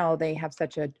right now they have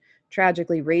such a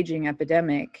tragically raging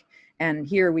epidemic, and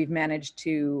here we've managed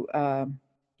to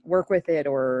work with it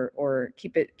or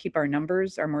keep our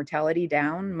numbers, our mortality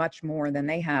down much more than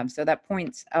they have. So that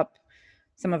points up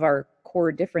some of our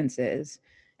core differences.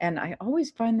 And I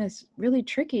always find this really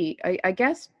tricky. I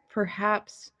guess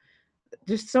perhaps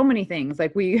just so many things.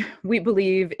 Like we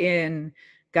believe in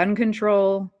gun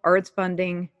control, arts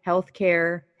funding,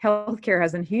 healthcare. Healthcare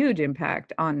has a huge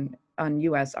impact on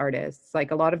US artists.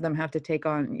 Like a lot of them have to take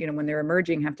on, when they're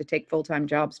emerging, have to take full-time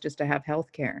jobs just to have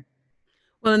healthcare.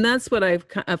 Well, and that's what I've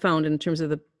found in terms of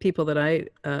the people that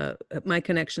my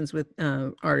connections with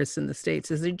artists in the States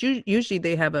is that usually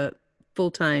they have a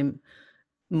full-time,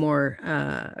 more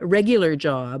regular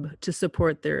job to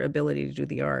support their ability to do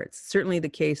the arts. Certainly the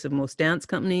case of most dance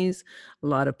companies, a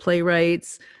lot of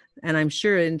playwrights, and I'm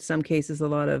sure in some cases a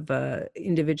lot of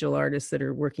individual artists that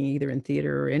are working either in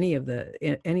theater or any of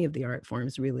the art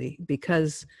forms, really,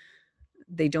 because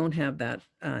they don't have that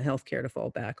healthcare to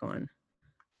fall back on.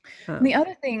 And the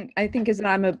other thing I think is that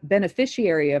I'm a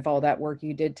beneficiary of all that work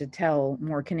you did to tell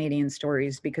more Canadian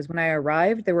stories, because when I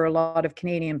arrived, there were a lot of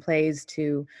Canadian plays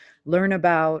to learn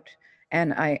about.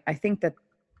 And I think that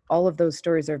all of those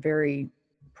stories are very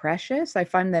precious. I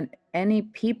find that any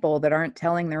people that aren't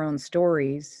telling their own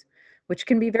stories, which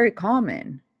can be very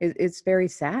common, it's very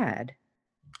sad.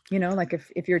 Like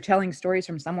if you're telling stories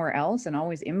from somewhere else and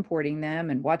always importing them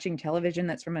and watching television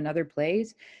that's from another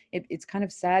place, it's kind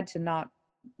of sad to not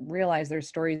realize there's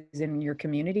stories in your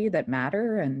community that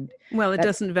matter. And well, it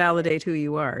doesn't validate who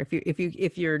you are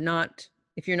if you're not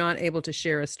able to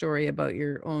share a story about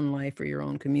your own life or your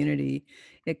own community.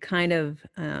 It kind of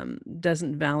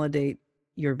doesn't validate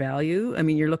your value. I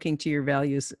mean, you're looking to your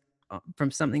values from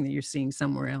something that you're seeing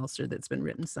somewhere else or that's been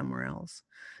written somewhere else.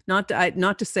 Not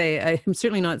to say, I'm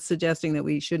certainly not suggesting that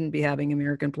we shouldn't be having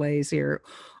American plays here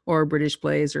or British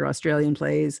plays or Australian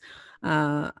plays.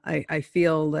 I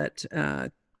feel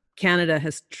that Canada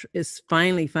is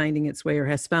finally finding its way, or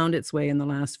has found its way in the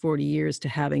last 40 years, to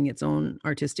having its own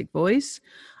artistic voice.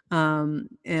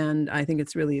 And I think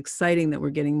it's really exciting that we're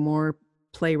getting more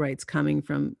playwrights coming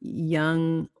from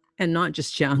young, and not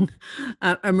just young,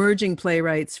 emerging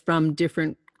playwrights from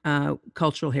different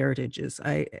cultural heritages.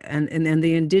 And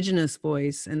the Indigenous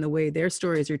voice and the way their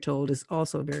stories are told is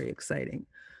also very exciting.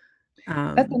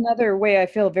 That's another way I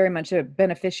feel very much a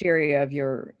beneficiary of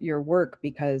your work,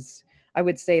 because I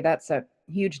would say that's a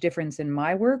huge difference in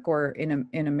my work or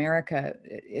in America,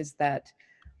 is that,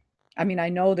 I mean, I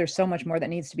know there's so much more that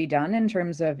needs to be done in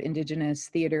terms of Indigenous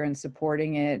theater and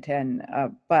supporting it, and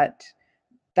but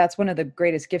that's one of the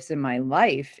greatest gifts in my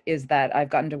life, is that I've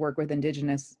gotten to work with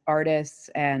Indigenous artists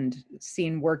and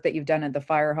seen work that you've done at the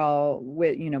Fire Hall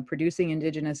with, producing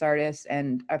Indigenous artists.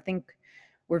 And I think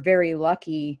we're very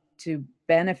lucky to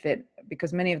benefit,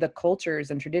 because many of the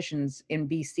cultures and traditions in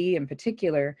BC in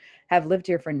particular have lived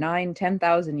here for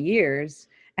 10,000 years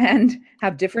and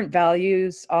have different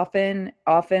values, often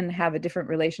have a different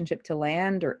relationship to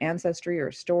land or ancestry or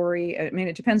story. I mean,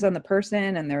 it depends on the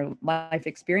person and their life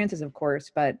experiences, of course,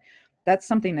 but that's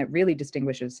something that really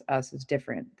distinguishes us as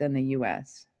different than the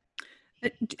US.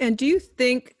 And do you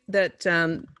think that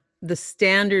the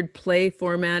standard play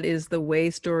format is the way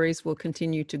stories will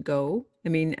continue to go? I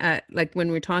mean, like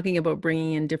when we're talking about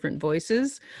bringing in different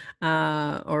voices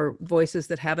or voices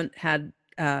that haven't had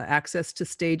access to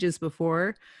stages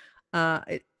before,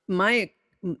 my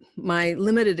my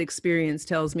limited experience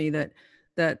tells me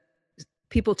that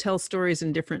people tell stories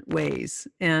in different ways,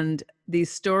 and these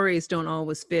stories don't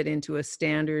always fit into a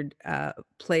standard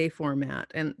play format.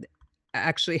 And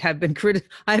actually, I've been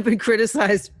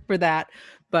criticized for that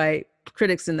by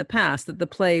critics in the past, that the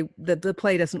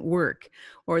play doesn't work,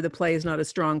 or the play is not a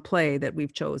strong play that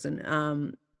we've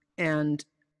chosen. And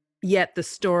yet the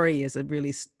story is a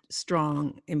really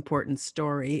strong, important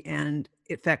story, and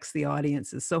it affects the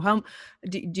audiences. So how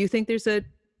do you think there's a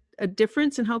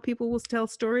difference in how people will tell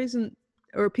stories,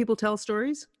 or people tell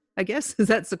stories, I guess?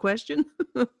 That's the question.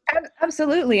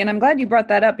 Absolutely. And I'm glad you brought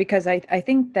that up, because I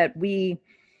think that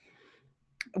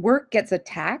work gets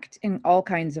attacked in all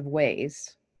kinds of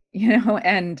ways,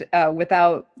 and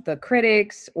without the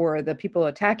critics or the people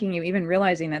attacking you even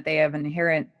realizing that they have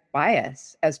inherent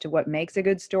bias as to what makes a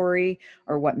good story,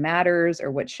 or what matters,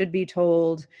 or what should be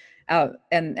told.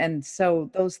 And so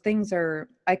those things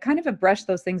I kind of have brushed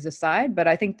those things aside, but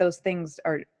I think those things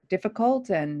are difficult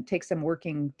and take some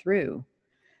working through.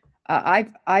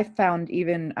 I found,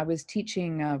 even I was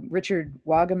teaching Richard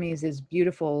Wagamese'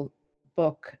 beautiful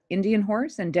book Indian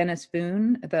Horse, and Dennis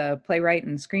Foon, the playwright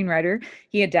and screenwriter,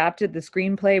 he adapted the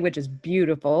screenplay, which is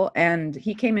beautiful. And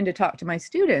he came in to talk to my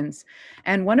students,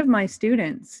 and one of my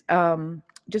students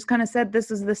just kind of said, "This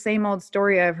is the same old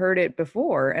story. I've heard it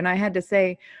before." And I had to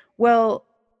say, "Well,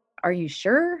 are you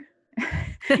sure?"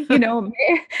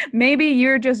 Maybe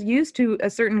you're just used to a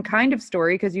certain kind of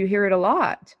story because you hear it a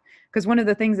lot. Because one of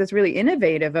the things that's really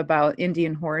innovative about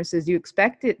Indian Horse is you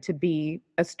expect it to be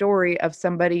a story of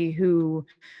somebody who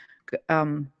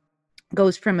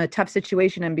goes from a tough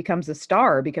situation and becomes a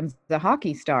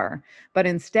hockey star. But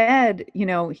instead,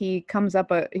 he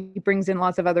brings in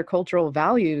lots of other cultural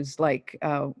values, like,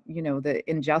 the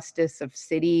injustice of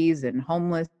cities and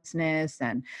homelessness,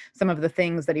 and some of the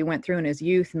things that he went through in his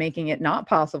youth, making it not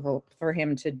possible for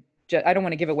him to I don't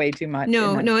want to give away too much.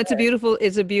 No, it's a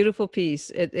beautiful piece.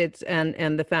 It's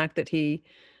and the fact that he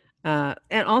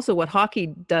and also what hockey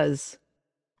does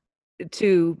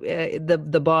to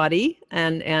the body,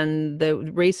 and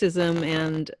the racism,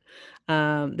 and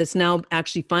that's now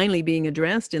actually finally being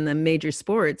addressed in the major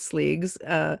sports leagues,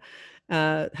 how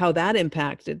that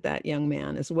impacted that young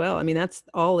man as well. I mean, that's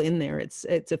all in there. It's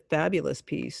a fabulous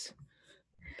piece.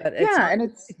 But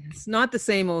it's not the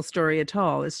same old story at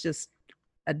all. It's just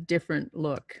a different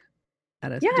look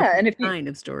at a different kind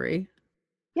of story.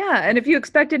 Yeah, and if you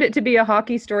expected it to be a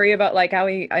hockey story about like how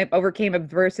he overcame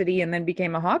adversity and then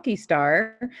became a hockey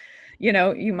star,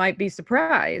 you might be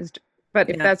surprised. But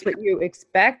if that's what you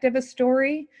expect of a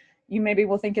story, you maybe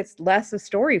will think it's less a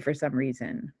story for some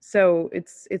reason. So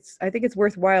I think it's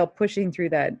worthwhile pushing through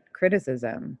that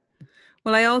criticism.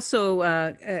 Well, I also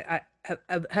I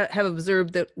have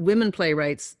observed that women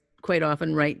playwrights quite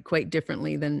often write quite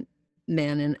differently than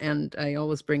men, and I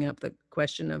always bring up the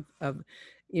question of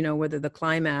whether the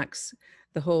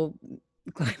whole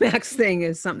climax thing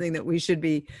is something that we should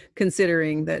be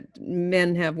considering, that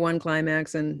men have one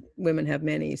climax and women have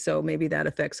many, so maybe that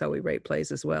affects how we write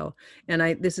plays as well. And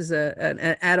this is an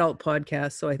adult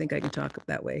podcast, so I think I can talk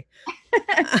that way.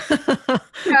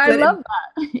 I love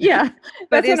that. Yeah.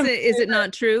 But is it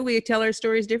not true? We tell our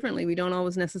stories differently. We don't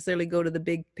always necessarily go to the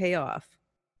big payoff.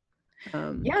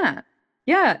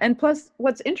 Yeah. And plus,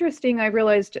 what's interesting, I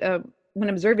realized when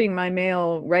observing my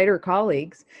male writer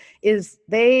colleagues, is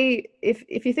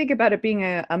if you think about it being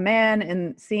a man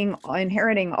and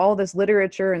inheriting all this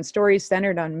literature and stories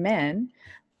centered on men,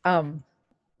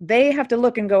 they have to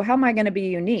look and go, how am I going to be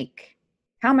unique?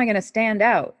 How am I going to stand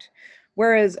out?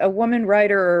 Whereas a woman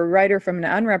writer or a writer from an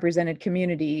unrepresented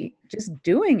community, just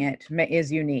doing it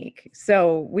is unique.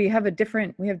 So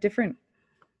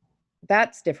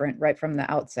that's different right from the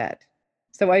outset.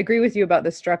 So I agree with you about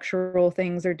the structural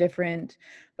things are different.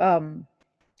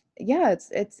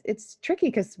 It's tricky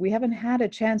because we haven't had a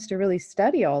chance to really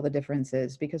study all the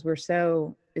differences, because there's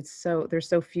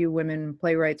so few women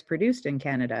playwrights produced in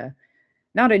Canada.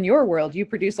 Not in your world, you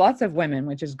produce lots of women,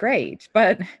 which is great,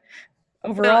 but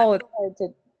overall it's hard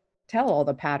to tell all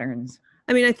the patterns.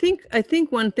 I mean, I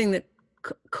think one thing that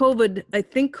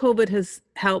COVID has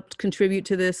helped contribute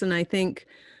to this, and I think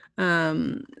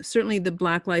certainly the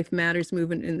Black Lives Matters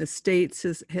movement in the States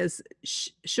has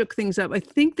shook things up. I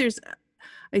think there's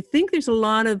a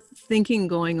lot of thinking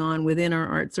going on within our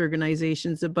arts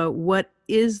organizations about what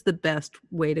is the best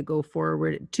way to go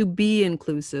forward, to be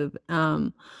inclusive,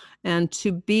 and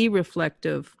to be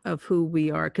reflective of who we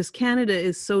are. Because Canada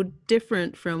is so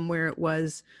different from where it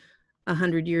was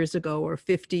 100 years ago or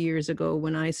 50 years ago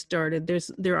when I started.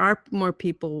 There are more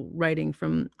people writing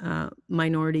from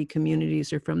minority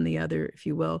communities, or from the other, if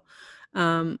you will.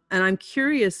 And I'm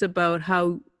curious about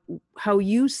how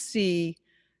you see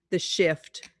the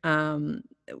shift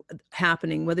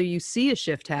happening, whether you see a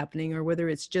shift happening or whether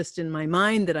it's just in my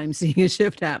mind that I'm seeing a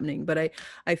shift happening. But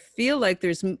I feel like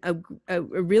there's a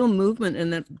real movement,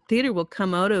 and that theater will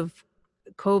come out of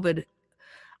COVID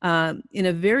in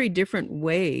a very different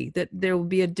way, that there will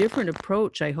be a different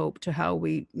approach, I hope, to how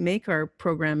we make our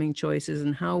programming choices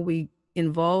and how we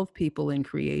involve people in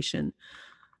creation.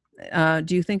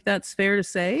 Do you think that's fair to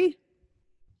say?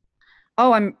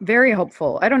 Oh, I'm very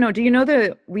hopeful. I don't know. Do you know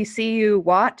the We See You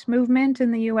What movement in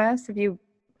the US? Have you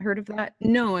heard of that?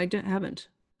 No, haven't.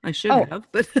 I should Oh, have,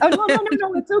 but oh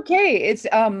no, it's okay. It's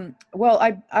well,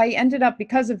 I ended up,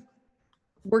 because of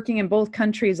working in both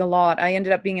countries a lot, I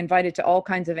ended up being invited to all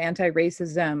kinds of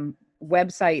anti-racism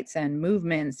websites and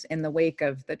movements in the wake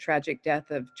of the tragic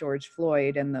death of George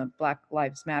Floyd and the Black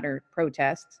Lives Matter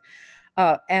protests.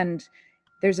 And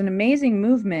there's an amazing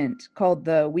movement called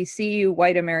the We See You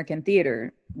White American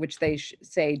Theater, which they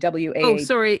say WAA. Oh,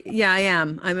 sorry. Yeah, I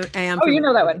am. I am. Oh, you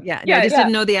know that one. Yeah, I just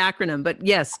didn't know the acronym, but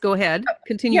yes, go ahead.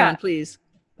 Continue on, please.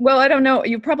 Well, I don't know.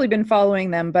 You've probably been following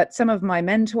them, but some of my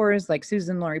mentors, like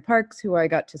Susan Laurie Parks, who I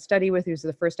got to study with, who's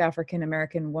the first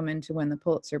African-American woman to win the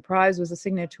Pulitzer Prize, was a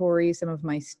signatory. Some of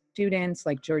my students,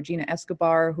 like Georgina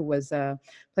Escobar, who was a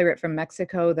playwright from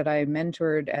Mexico that I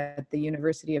mentored at the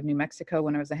University of New Mexico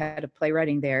when I was the head of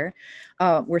playwriting there,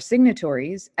 were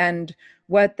signatories. And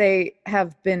what they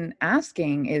have been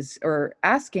asking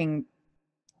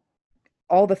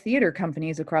all the theater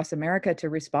companies across America to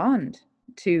respond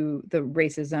to the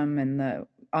racism and the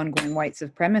ongoing white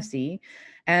supremacy,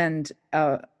 and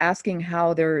asking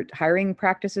how their hiring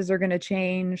practices are going to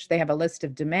change. They have a list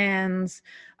of demands,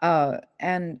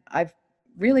 and I've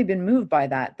really been moved by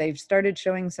that. They've started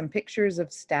showing some pictures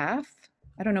of staff.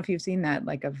 I don't know if you've seen that,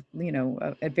 like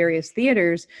at various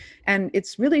theaters, and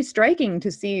it's really striking to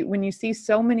see when you see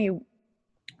so many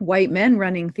white men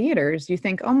running theaters. You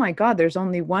think, oh my God, there's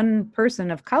only one person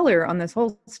of color on this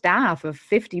whole staff of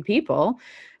 50 people.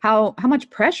 How much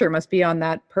pressure must be on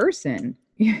that person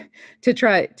to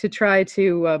try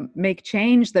to make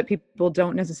change that people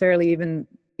don't necessarily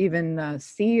even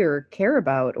see or care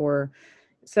about. Or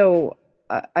so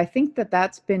I think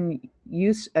that's been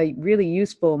a really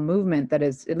useful movement that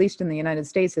is, at least in the United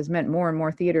States, has meant more and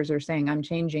more theaters are saying, I'm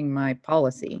changing my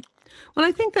policy. Well,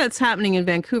 I think that's happening in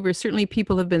Vancouver. Certainly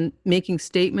people have been making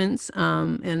statements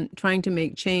and trying to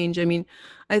make change. I mean,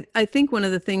 I think one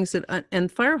of the things that,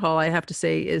 and Fire Hall, I have to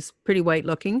say, is pretty white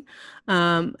looking.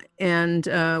 And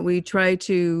we try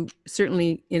to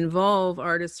certainly involve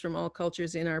artists from all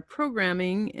cultures in our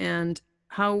programming, and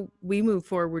how we move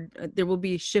forward. There will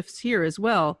be shifts here as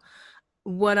well.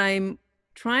 What I'm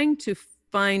trying to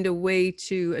find a way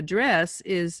to address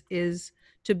is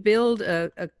to build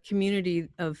a community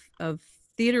of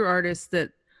theater artists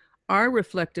that are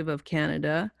reflective of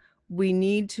Canada. We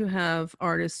need to have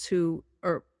artists who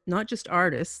are not just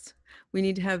artists. We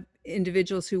need to have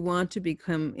individuals who want to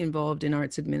become involved in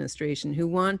arts administration, who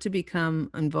want to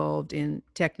become involved in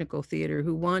technical theater,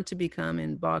 who want to become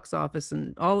in box office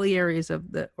and all the areas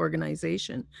of the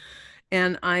organization.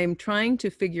 And I'm trying to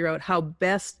figure out how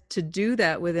best to do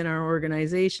that within our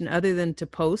organization, other than to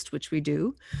post, which we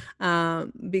do,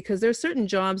 because there are certain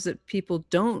jobs that people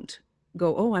don't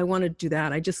go, oh, I want to do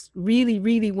that. I just really,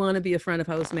 really want to be a front of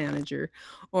house manager,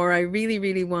 or I really,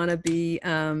 really want to be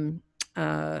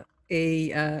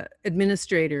a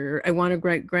administrator. I want to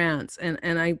write grants.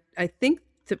 And I think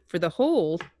for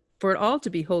it all to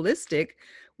be holistic,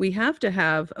 we have to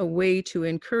have a way to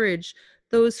encourage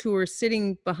those who are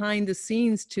sitting behind the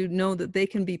scenes to know that they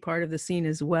can be part of the scene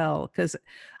as well. Because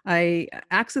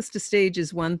access to stage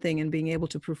is one thing, and being able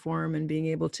to perform and being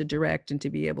able to direct and to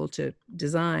be able to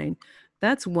design,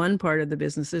 that's one part of the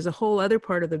business. There's a whole other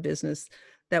part of the business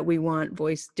that we want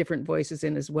different voices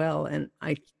in as well. And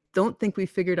I don't think we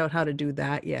figured out how to do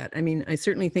that yet. I mean, I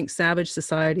certainly think Savage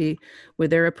Society,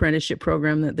 with their apprenticeship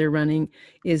program that they're running,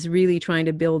 is really trying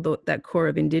to build that core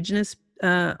of Indigenous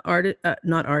not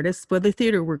artists, but the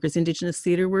theater workers, Indigenous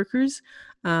theater workers,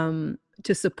 to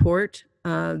support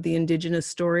the Indigenous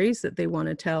stories that they want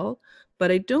to tell.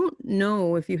 But I don't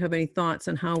know if you have any thoughts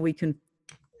on how we can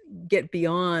get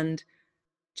beyond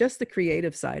just the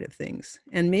creative side of things.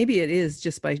 And maybe it is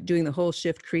just by doing the whole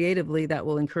shift creatively that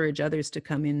will encourage others to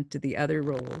come into the other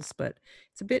roles. But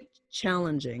it's a bit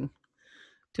challenging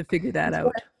to figure that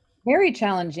out. Very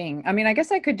challenging. I mean, I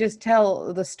guess I could just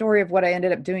tell the story of what I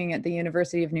ended up doing at the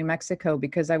University of New Mexico,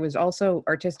 because I was also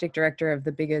artistic director of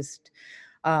the biggest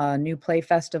new play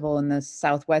festival in the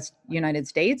Southwest United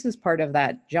States as part of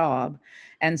that job.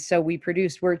 And so we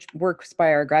produced works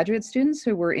by our graduate students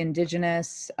who were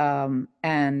Indigenous and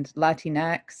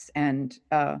Latinx. And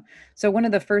so one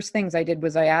of the first things I did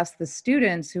was I asked the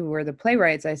students who were the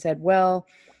playwrights, I said, well,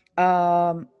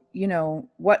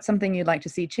 what's something you'd like to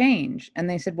see change? And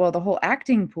they said, well, the whole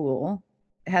acting pool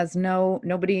has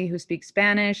nobody who speaks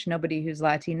Spanish, nobody who's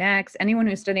Latinx, anyone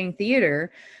who's studying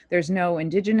theater, there's no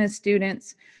Indigenous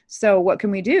students. So what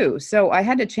can we do? So I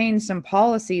had to change some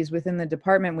policies within the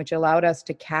department, which allowed us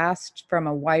to cast from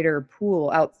a wider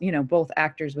pool out, both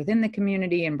actors within the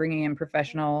community and bringing in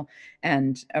professional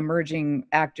and emerging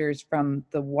actors from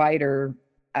the wider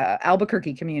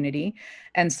Albuquerque community.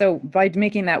 And so by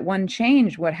making that one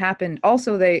change, what happened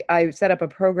also, I set up a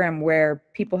program where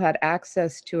people had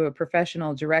access to a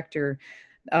professional director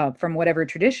from whatever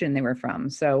tradition they were from.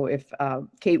 So if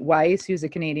Kate Weiss, who's a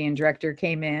Canadian director,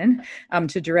 came in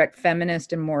to direct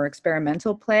feminist and more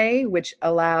experimental play, which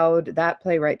allowed that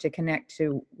playwright to connect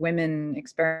to women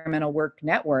experimental work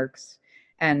networks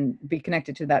and be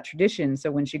connected to that tradition. So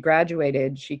when she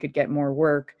graduated, she could get more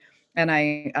work. And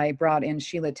I brought in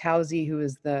Sheila Towsey, who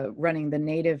is running the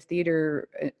Native Theater,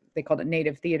 they called it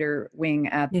Native Theater wing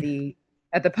at the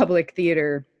Public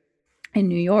Theater in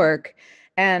New York.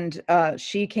 And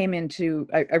she came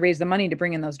I raised the money to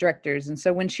bring in those directors. And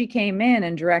so when she came in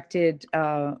and directed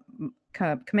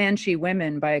Comanche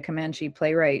Women by a Comanche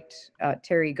playwright,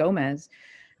 Terry Gomez,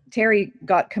 Terry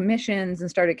got commissions and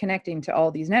started connecting to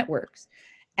all these networks.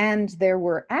 And there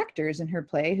were actors in her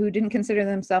play who didn't consider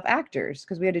themselves actors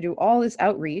because we had to do all this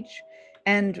outreach.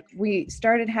 And we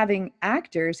started having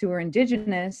actors who were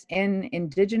Indigenous in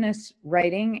Indigenous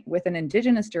writing with an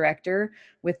Indigenous director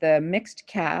with a mixed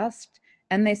cast.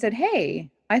 And they said, hey,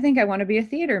 I think I want to be a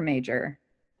theater major.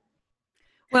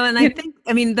 Well, and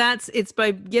it's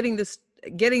by getting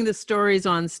the stories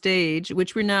on stage,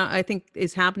 which I think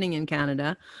is happening in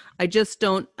Canada. I just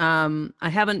don't, I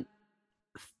haven't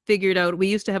figured out, we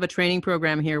used to have a training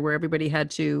program here where everybody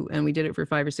had to, and we did it for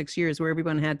 5 or 6 years, where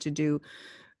everyone had to do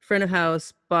front of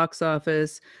house, box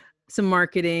office, some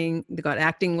marketing, they got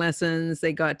acting lessons,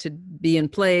 they got to be in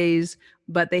plays,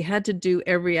 but they had to do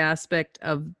every aspect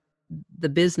of the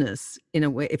business in a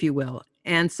way, if you will.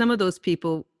 And some of those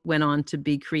people went on to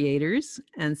be creators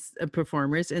and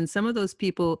performers, and some of those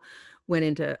people went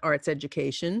into arts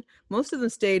education. Most of them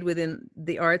stayed within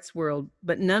the arts world,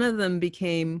 but none of them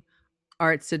became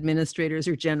arts administrators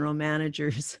or general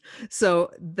managers.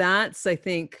 So that's, I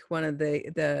think, one of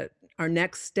our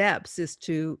next steps is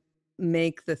to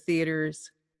make the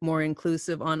theaters more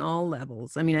inclusive on all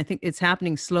levels. I mean, I think it's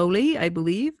happening slowly, I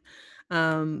believe,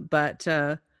 but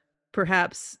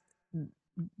perhaps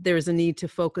there's a need to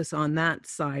focus on that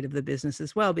side of the business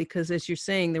as well, because as you're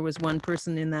saying, there was one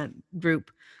person in that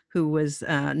group who was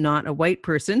not a white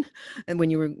person. And when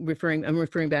you were I'm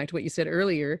referring back to what you said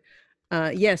earlier,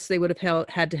 yes, they would have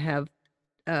had to have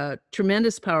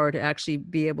tremendous power to actually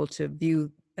be able to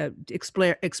view,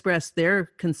 express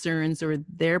their concerns or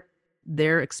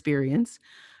their experience.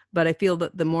 But I feel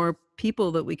that the more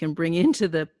people that we can bring into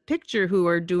the picture who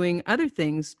are doing other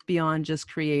things beyond just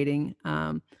creating,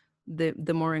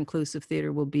 the more inclusive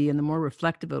theater will be, and the more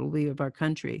reflective it will be of our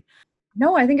country.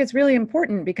 No, I think it's really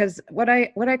important, because what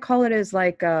I call it is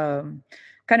like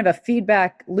kind of a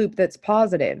feedback loop that's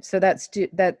positive. So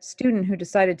that student who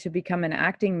decided to become an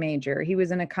acting major, he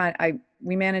was in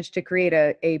we managed to create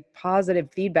a positive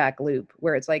feedback loop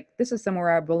where it's like, this is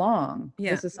somewhere I belong.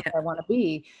 Yeah, this is somewhere I want to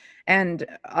be. And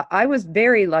I was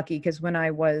very lucky, because when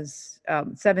I was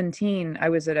 17, I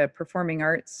was at a performing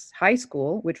arts high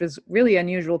school, which was really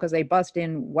unusual because they bussed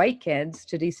in white kids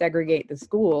to desegregate the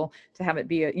school to have it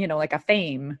be like a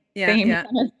fame kind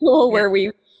of school where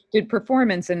we did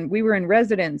performance. And we were in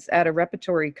residence at a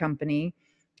repertory company,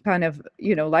 kind of,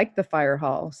 like the Fire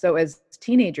Hall. So as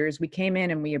teenagers, we came in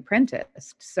and we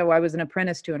apprenticed. So I was an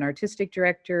apprentice to an artistic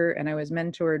director, and I was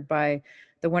mentored by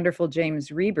the wonderful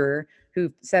James Reber,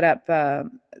 who set up,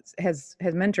 has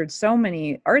mentored so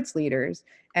many arts leaders.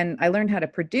 And I learned how to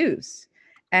produce.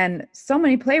 And so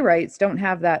many playwrights don't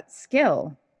have that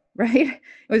skill, right? It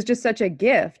was just such a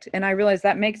gift. And I realized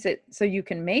that makes it so you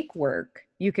can make work.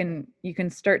 You can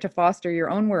start to foster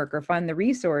your own work or find the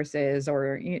resources,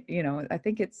 or, I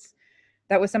think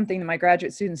that was something that my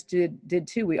graduate students did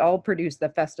too. We all produced the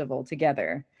festival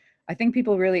together. I think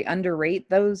people really underrate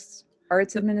those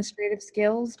arts administrative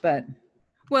skills, but.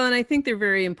 Well, and I think they're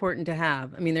very important to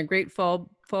have. I mean, they're great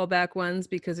fallback ones,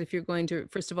 because if you're going to,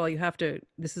 first of all, you have to,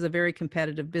 this is a very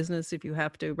competitive business. If you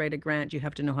have to write a grant, you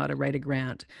have to know how to write a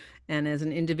grant. And as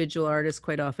an individual artist,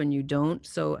 quite often you don't.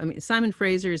 So, I mean, Simon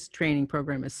Fraser's training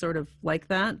program is sort of like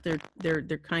that.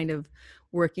 They're kind of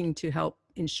working to help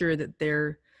ensure that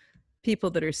their people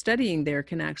that are studying there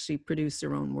can actually produce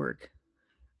their own work,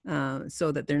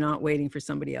 so that they're not waiting for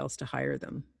somebody else to hire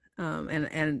them.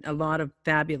 And a lot of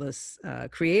fabulous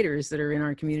creators that are in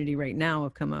our community right now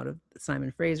have come out of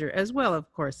Simon Fraser, as well,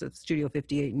 of course, of Studio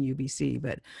 58 and UBC.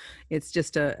 But it's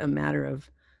just a matter of,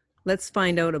 let's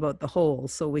find out about the whole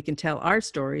so we can tell our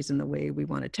stories in the way we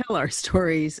want to tell our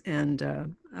stories.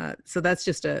 And so that's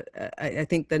just I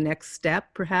think the next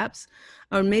step, perhaps,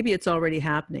 or maybe it's already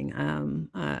happening.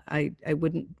 I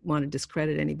wouldn't want to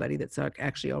discredit anybody that's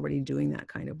actually already doing that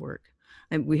kind of work.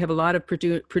 And we have a lot of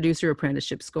producer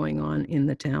apprenticeships going on in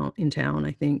town,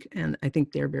 I think, and I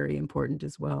think they're very important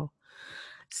as well.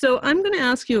 So I'm going to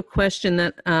ask you a question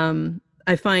that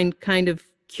I find kind of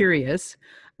curious.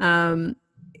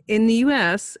 In the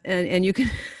U.S., and you can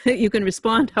you can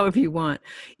respond however you want.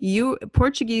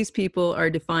 Portuguese people are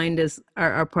defined as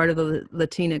are part of the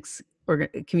Latinx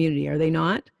community, are they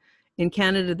not? In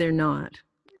Canada, they're not.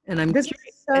 And I'm curious.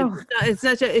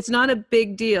 It's not a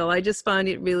big deal. I just find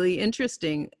it really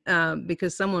interesting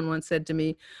because someone once said to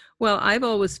me, well, I've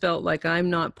always felt like I'm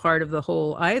not part of the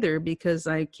whole either, because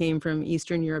I came from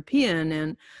Eastern Europe,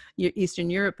 and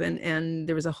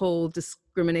there was a whole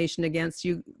discrimination against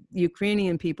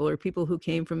Ukrainian people or people who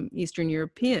came from Eastern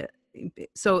Europe.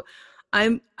 So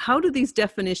how do these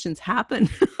definitions happen?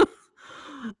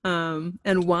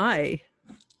 And why?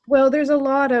 Well, there's a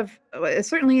lot of,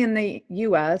 certainly in the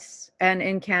US and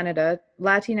in Canada,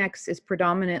 Latinx is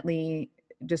predominantly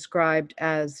described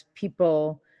as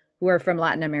people who are from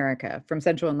Latin America, from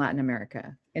Central and Latin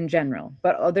America in general.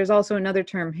 But there's also another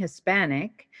term,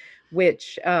 Hispanic,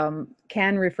 which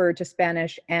can refer to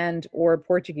Spanish and or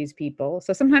Portuguese people.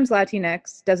 So sometimes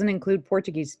Latinx doesn't include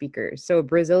Portuguese speakers. So a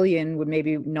Brazilian would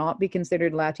maybe not be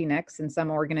considered Latinx in some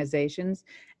organizations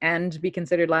and be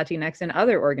considered Latinx in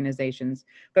other organizations.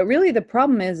 But really the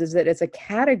problem is that it's a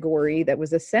category that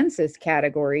was a census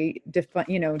category,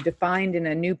 defined in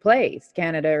a new place,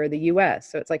 Canada or the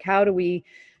US. So it's like, how do we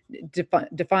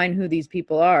define who these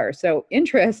people are? So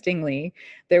interestingly,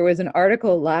 there was an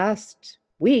article last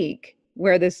week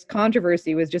where this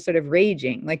controversy was just sort of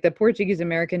raging. Like the Portuguese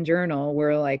American Journal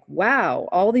were like, wow,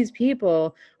 all these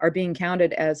people are being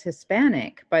counted as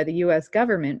Hispanic by the US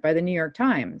government, by the New York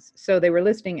Times. So they were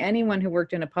listing anyone who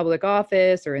worked in a public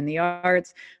office or in the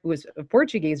arts who was of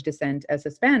Portuguese descent as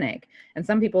Hispanic. And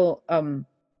some people, and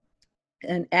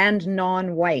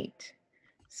non-white.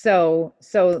 So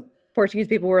Portuguese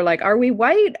people were like, are we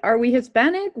white? Are we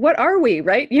Hispanic? What are we,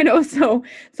 right? So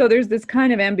there's this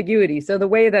kind of ambiguity. So the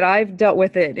way that I've dealt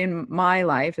with it in my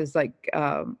life is like,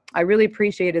 I really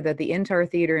appreciated that the Intar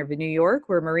Theater of New York,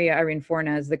 where Maria Irene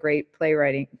Fornes, the great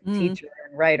playwriting teacher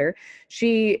and writer,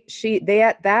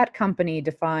 that company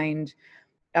defined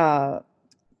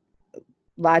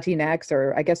Latinx,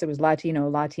 or I guess it was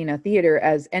Latina theater,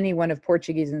 as anyone of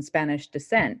Portuguese and Spanish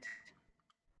descent,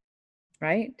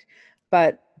 right?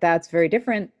 But that's very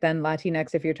different than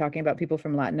Latinx if you're talking about people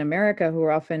from Latin America, who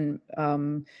are often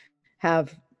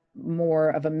have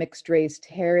more of a mixed race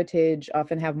heritage,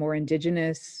 often have more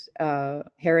indigenous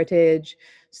heritage.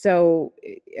 So,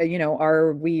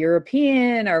 are we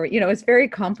European? It's very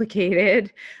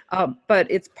complicated, but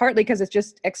it's partly because it's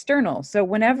just external. So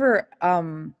whenever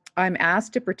I'm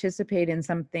asked to participate in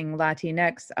something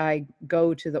Latinx, I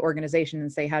go to the organization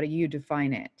and say, how do you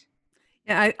define it?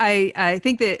 Yeah, I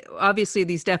think that obviously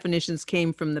these definitions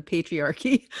came from the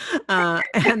patriarchy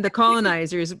and the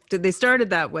colonizers. They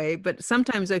started that way, but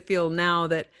sometimes I feel now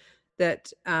that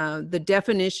the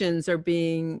definitions are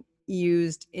being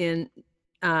used in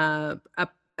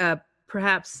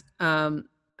perhaps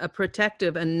a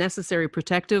protective and necessary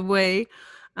protective way,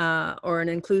 or an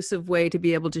inclusive way to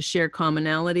be able to share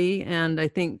commonality. And I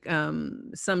think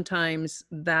sometimes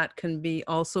that can be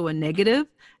also a negative,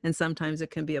 and sometimes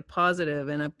it can be a positive.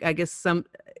 And I guess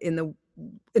in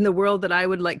the world that I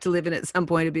would like to live in at some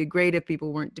point, it'd be great if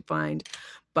people weren't defined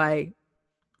by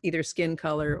either skin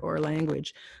color or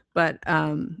language. But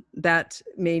that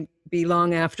may be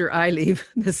long after I leave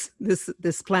this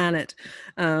planet.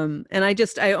 And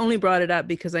I only brought it up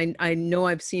because I know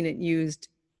I've seen it used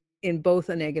in both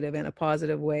a negative and a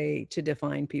positive way to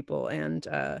define people. And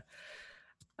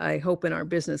I hope in our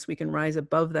business we can rise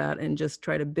above that and just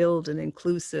try to build an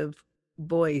inclusive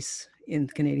voice in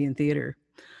Canadian theater.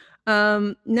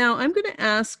 Now I'm going to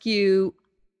ask you,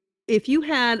 if you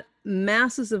had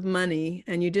masses of money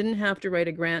and you didn't have to write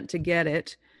a grant to get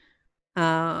it,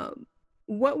 uh,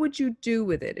 what would you do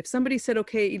with it? If somebody said,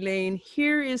 okay, Elaine,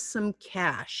 here is some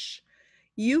cash.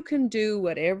 You can do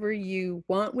whatever you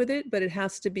want with it, but it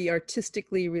has to be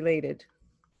artistically related.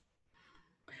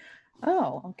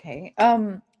 Oh, okay.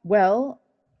 Well,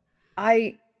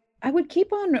 I I would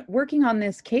keep on working on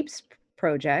this Capes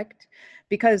project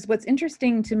because what's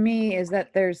interesting to me is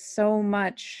that there's so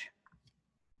much.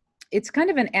 It's kind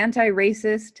of an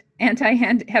anti-racist,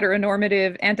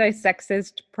 anti-heteronormative,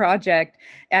 anti-sexist project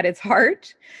at its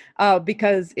heart,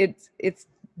 because it's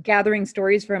gathering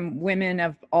stories from women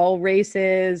of all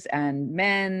races and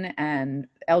men and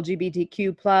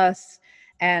LGBTQ plus,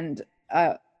 and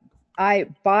I,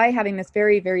 by having this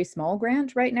very, very small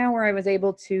grant right now where I was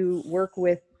able to work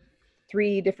with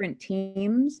 3 different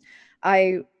teams,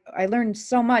 I I learned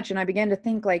so much and I began to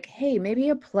think like, hey, maybe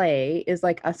a play is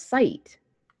like a site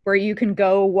where you can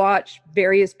go watch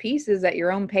various pieces at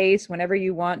your own pace whenever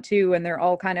you want to, and they're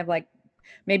all kind of like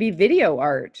maybe video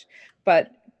art,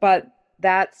 but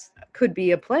that's could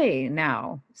be a play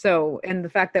now. So, and the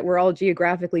fact that we're all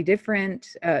geographically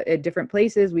different, at different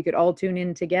places, we could all tune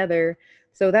in together.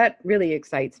 So that really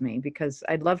excites me because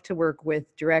I'd love to work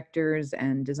with directors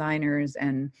and designers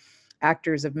and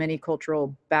actors of many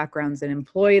cultural backgrounds and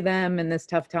employ them in this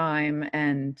tough time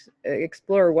and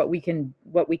explore what we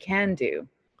can do.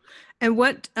 And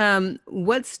what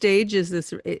stage is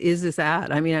this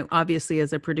at? I mean, obviously,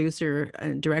 as a producer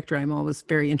and director, I'm always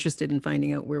very interested in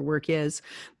finding out where work is.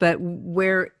 But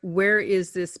where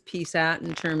is this piece at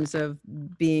in terms of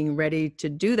being ready to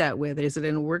do that with? Is it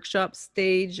in a workshop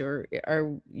stage, or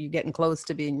are you getting close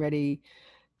to being ready?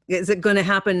 Is it going to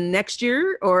happen next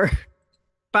year or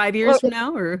 5 years Well, from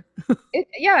now? Or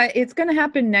yeah, it's going to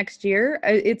happen next year.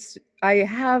 I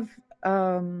have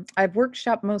I've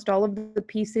workshopped most all of the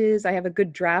pieces. I have a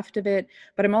good draft of it,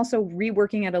 but I'm also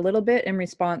reworking it a little bit in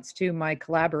response to my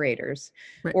collaborators.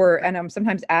 right. And I'm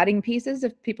sometimes adding pieces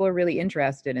if people are really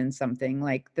interested in something,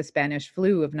 like the Spanish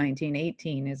flu of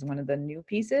 1918 is one of the new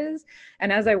pieces.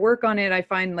 And as I work on it, I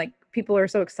find like people are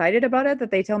so excited about it that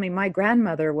they tell me my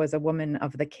grandmother was a woman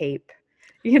of the Cape,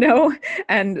 you know.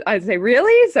 And I'd say,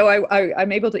 really? So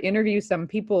I'm able to interview some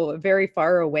people very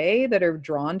far away that are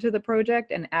drawn to the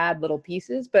project and add little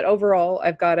pieces. But overall,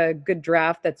 I've got a good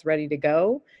draft that's ready to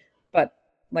go. But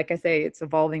like I say, it's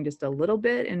evolving just a little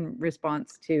bit in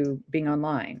response to being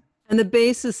online. And the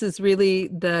basis is really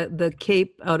the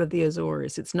Cape out of the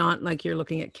Azores. It's not like you're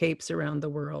looking at capes around the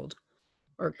world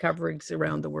or coverings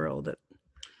around the world.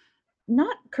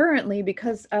 Not currently,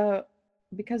 because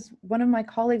one of my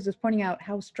colleagues was pointing out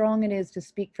how strong it is to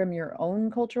speak from your own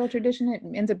cultural tradition. It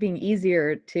ends up being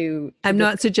easier to I'm just.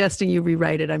 not suggesting you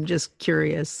rewrite it. I'm just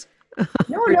curious.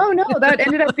 No, no, no. That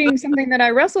ended up being something that I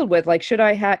wrestled with. Like, should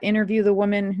I interview the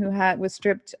woman who was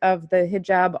stripped of the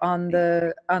hijab on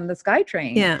the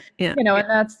SkyTrain? Yeah, yeah. You know,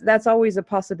 and that's always a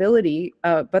possibility.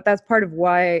 But that's part of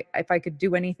why, if I could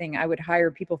do anything, I would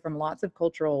hire people from lots of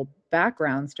cultural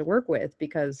backgrounds to work with,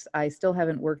 because I still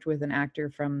haven't worked with an actor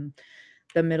from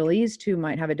the Middle East who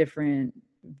might have a different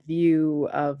view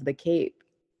of the Cape.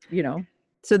 You know.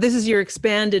 So this is your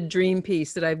expanded dream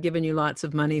piece that I've given you lots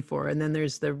of money for. And then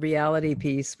there's the reality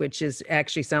piece, which is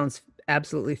actually sounds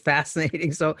absolutely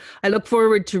fascinating. So I look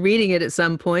forward to reading it at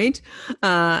some point,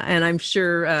 and I'm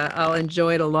sure I'll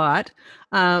enjoy it a lot.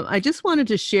 I just wanted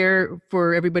to share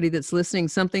for everybody that's listening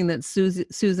something that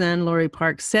Suzanne Laurie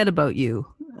Parks said about you,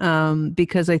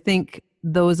 because I think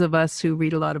those of us who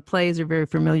read a lot of plays are very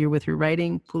familiar with her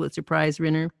writing, Pulitzer Prize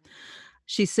winner.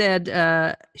 She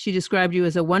said she described you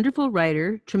as a wonderful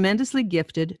writer, tremendously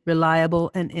gifted, reliable,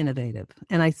 and innovative.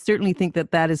 And I certainly think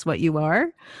that that is what you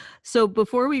are. So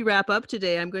before we wrap up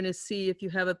today, I'm going to see if you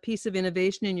have a piece of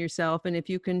innovation in yourself and if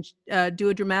you can do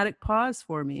a dramatic pause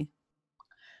for me.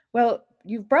 Well,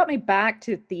 you've brought me back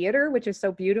to theater, which is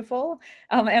so beautiful.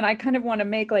 And I kind of want to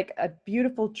make like a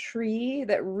beautiful tree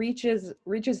that reaches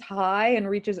high and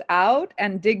reaches out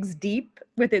and digs deep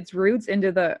with its roots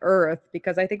into the earth,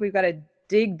 because I think we've got to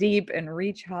dig deep and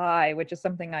reach high, which is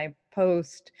something I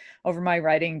post over my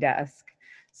writing desk.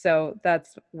 So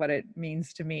that's what it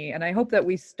means to me. And I hope that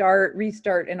we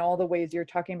restart in all the ways you're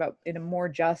talking about in a more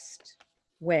just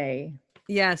way.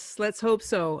 Yes, let's hope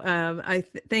so.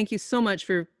 Thank you so much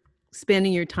for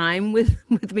spending your time with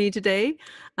me today.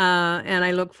 And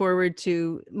I look forward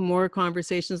to more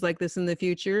conversations like this in the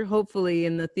future, hopefully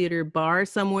in the theater bar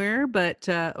somewhere, but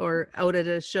or out at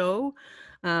a show.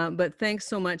 But thanks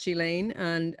so much, Elaine.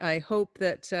 And I hope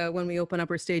that when we open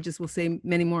up our stages, we'll see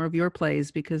many more of your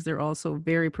plays, because they're also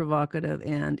very provocative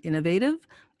and innovative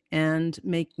and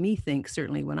make me think,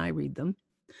 certainly when I read them.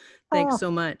 Thanks Oh,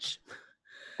 so much.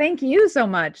 thank you so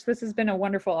much. This has been a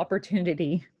wonderful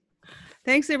opportunity.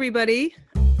 Thanks, everybody.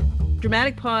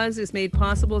 Dramatic Pause is made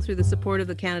possible through the support of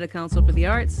the Canada Council for the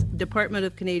Arts, Department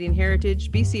of Canadian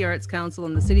Heritage, BC Arts Council,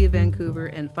 and the City of Vancouver,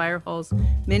 and Firehall's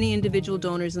many individual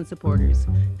donors and supporters.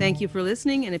 Thank you for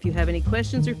listening, and if you have any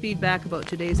questions or feedback about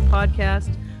today's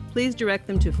podcast, please direct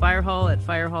them to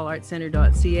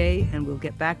firehalll@firehallartscentre.ca, and we'll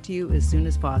get back to you as soon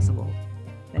as possible.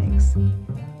 Thanks.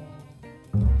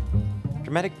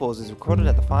 Dramatic Pause is recorded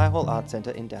at the Firehall Arts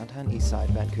Centre in downtown Eastside,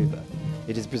 Vancouver.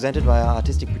 It is presented by our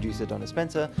artistic producer Donna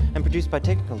Spencer and produced by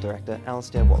technical director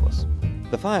Alastair Wallace.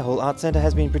 The Firehall Arts Centre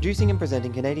has been producing and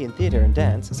presenting Canadian theatre and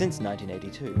dance since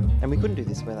 1982, and we couldn't do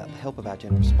this without the help of our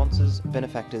generous sponsors,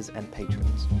 benefactors and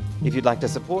patrons. If you'd like to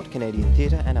support Canadian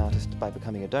theatre and artists by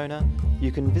becoming a donor,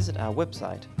 you can visit our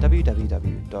website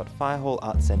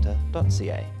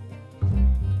www.firehallartscentre.ca.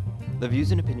 The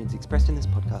views and opinions expressed in this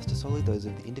podcast are solely those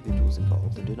of the individuals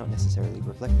involved and do not necessarily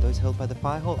reflect those held by the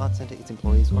Firehall Arts Centre, its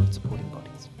employees, or its supporting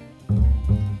bodies.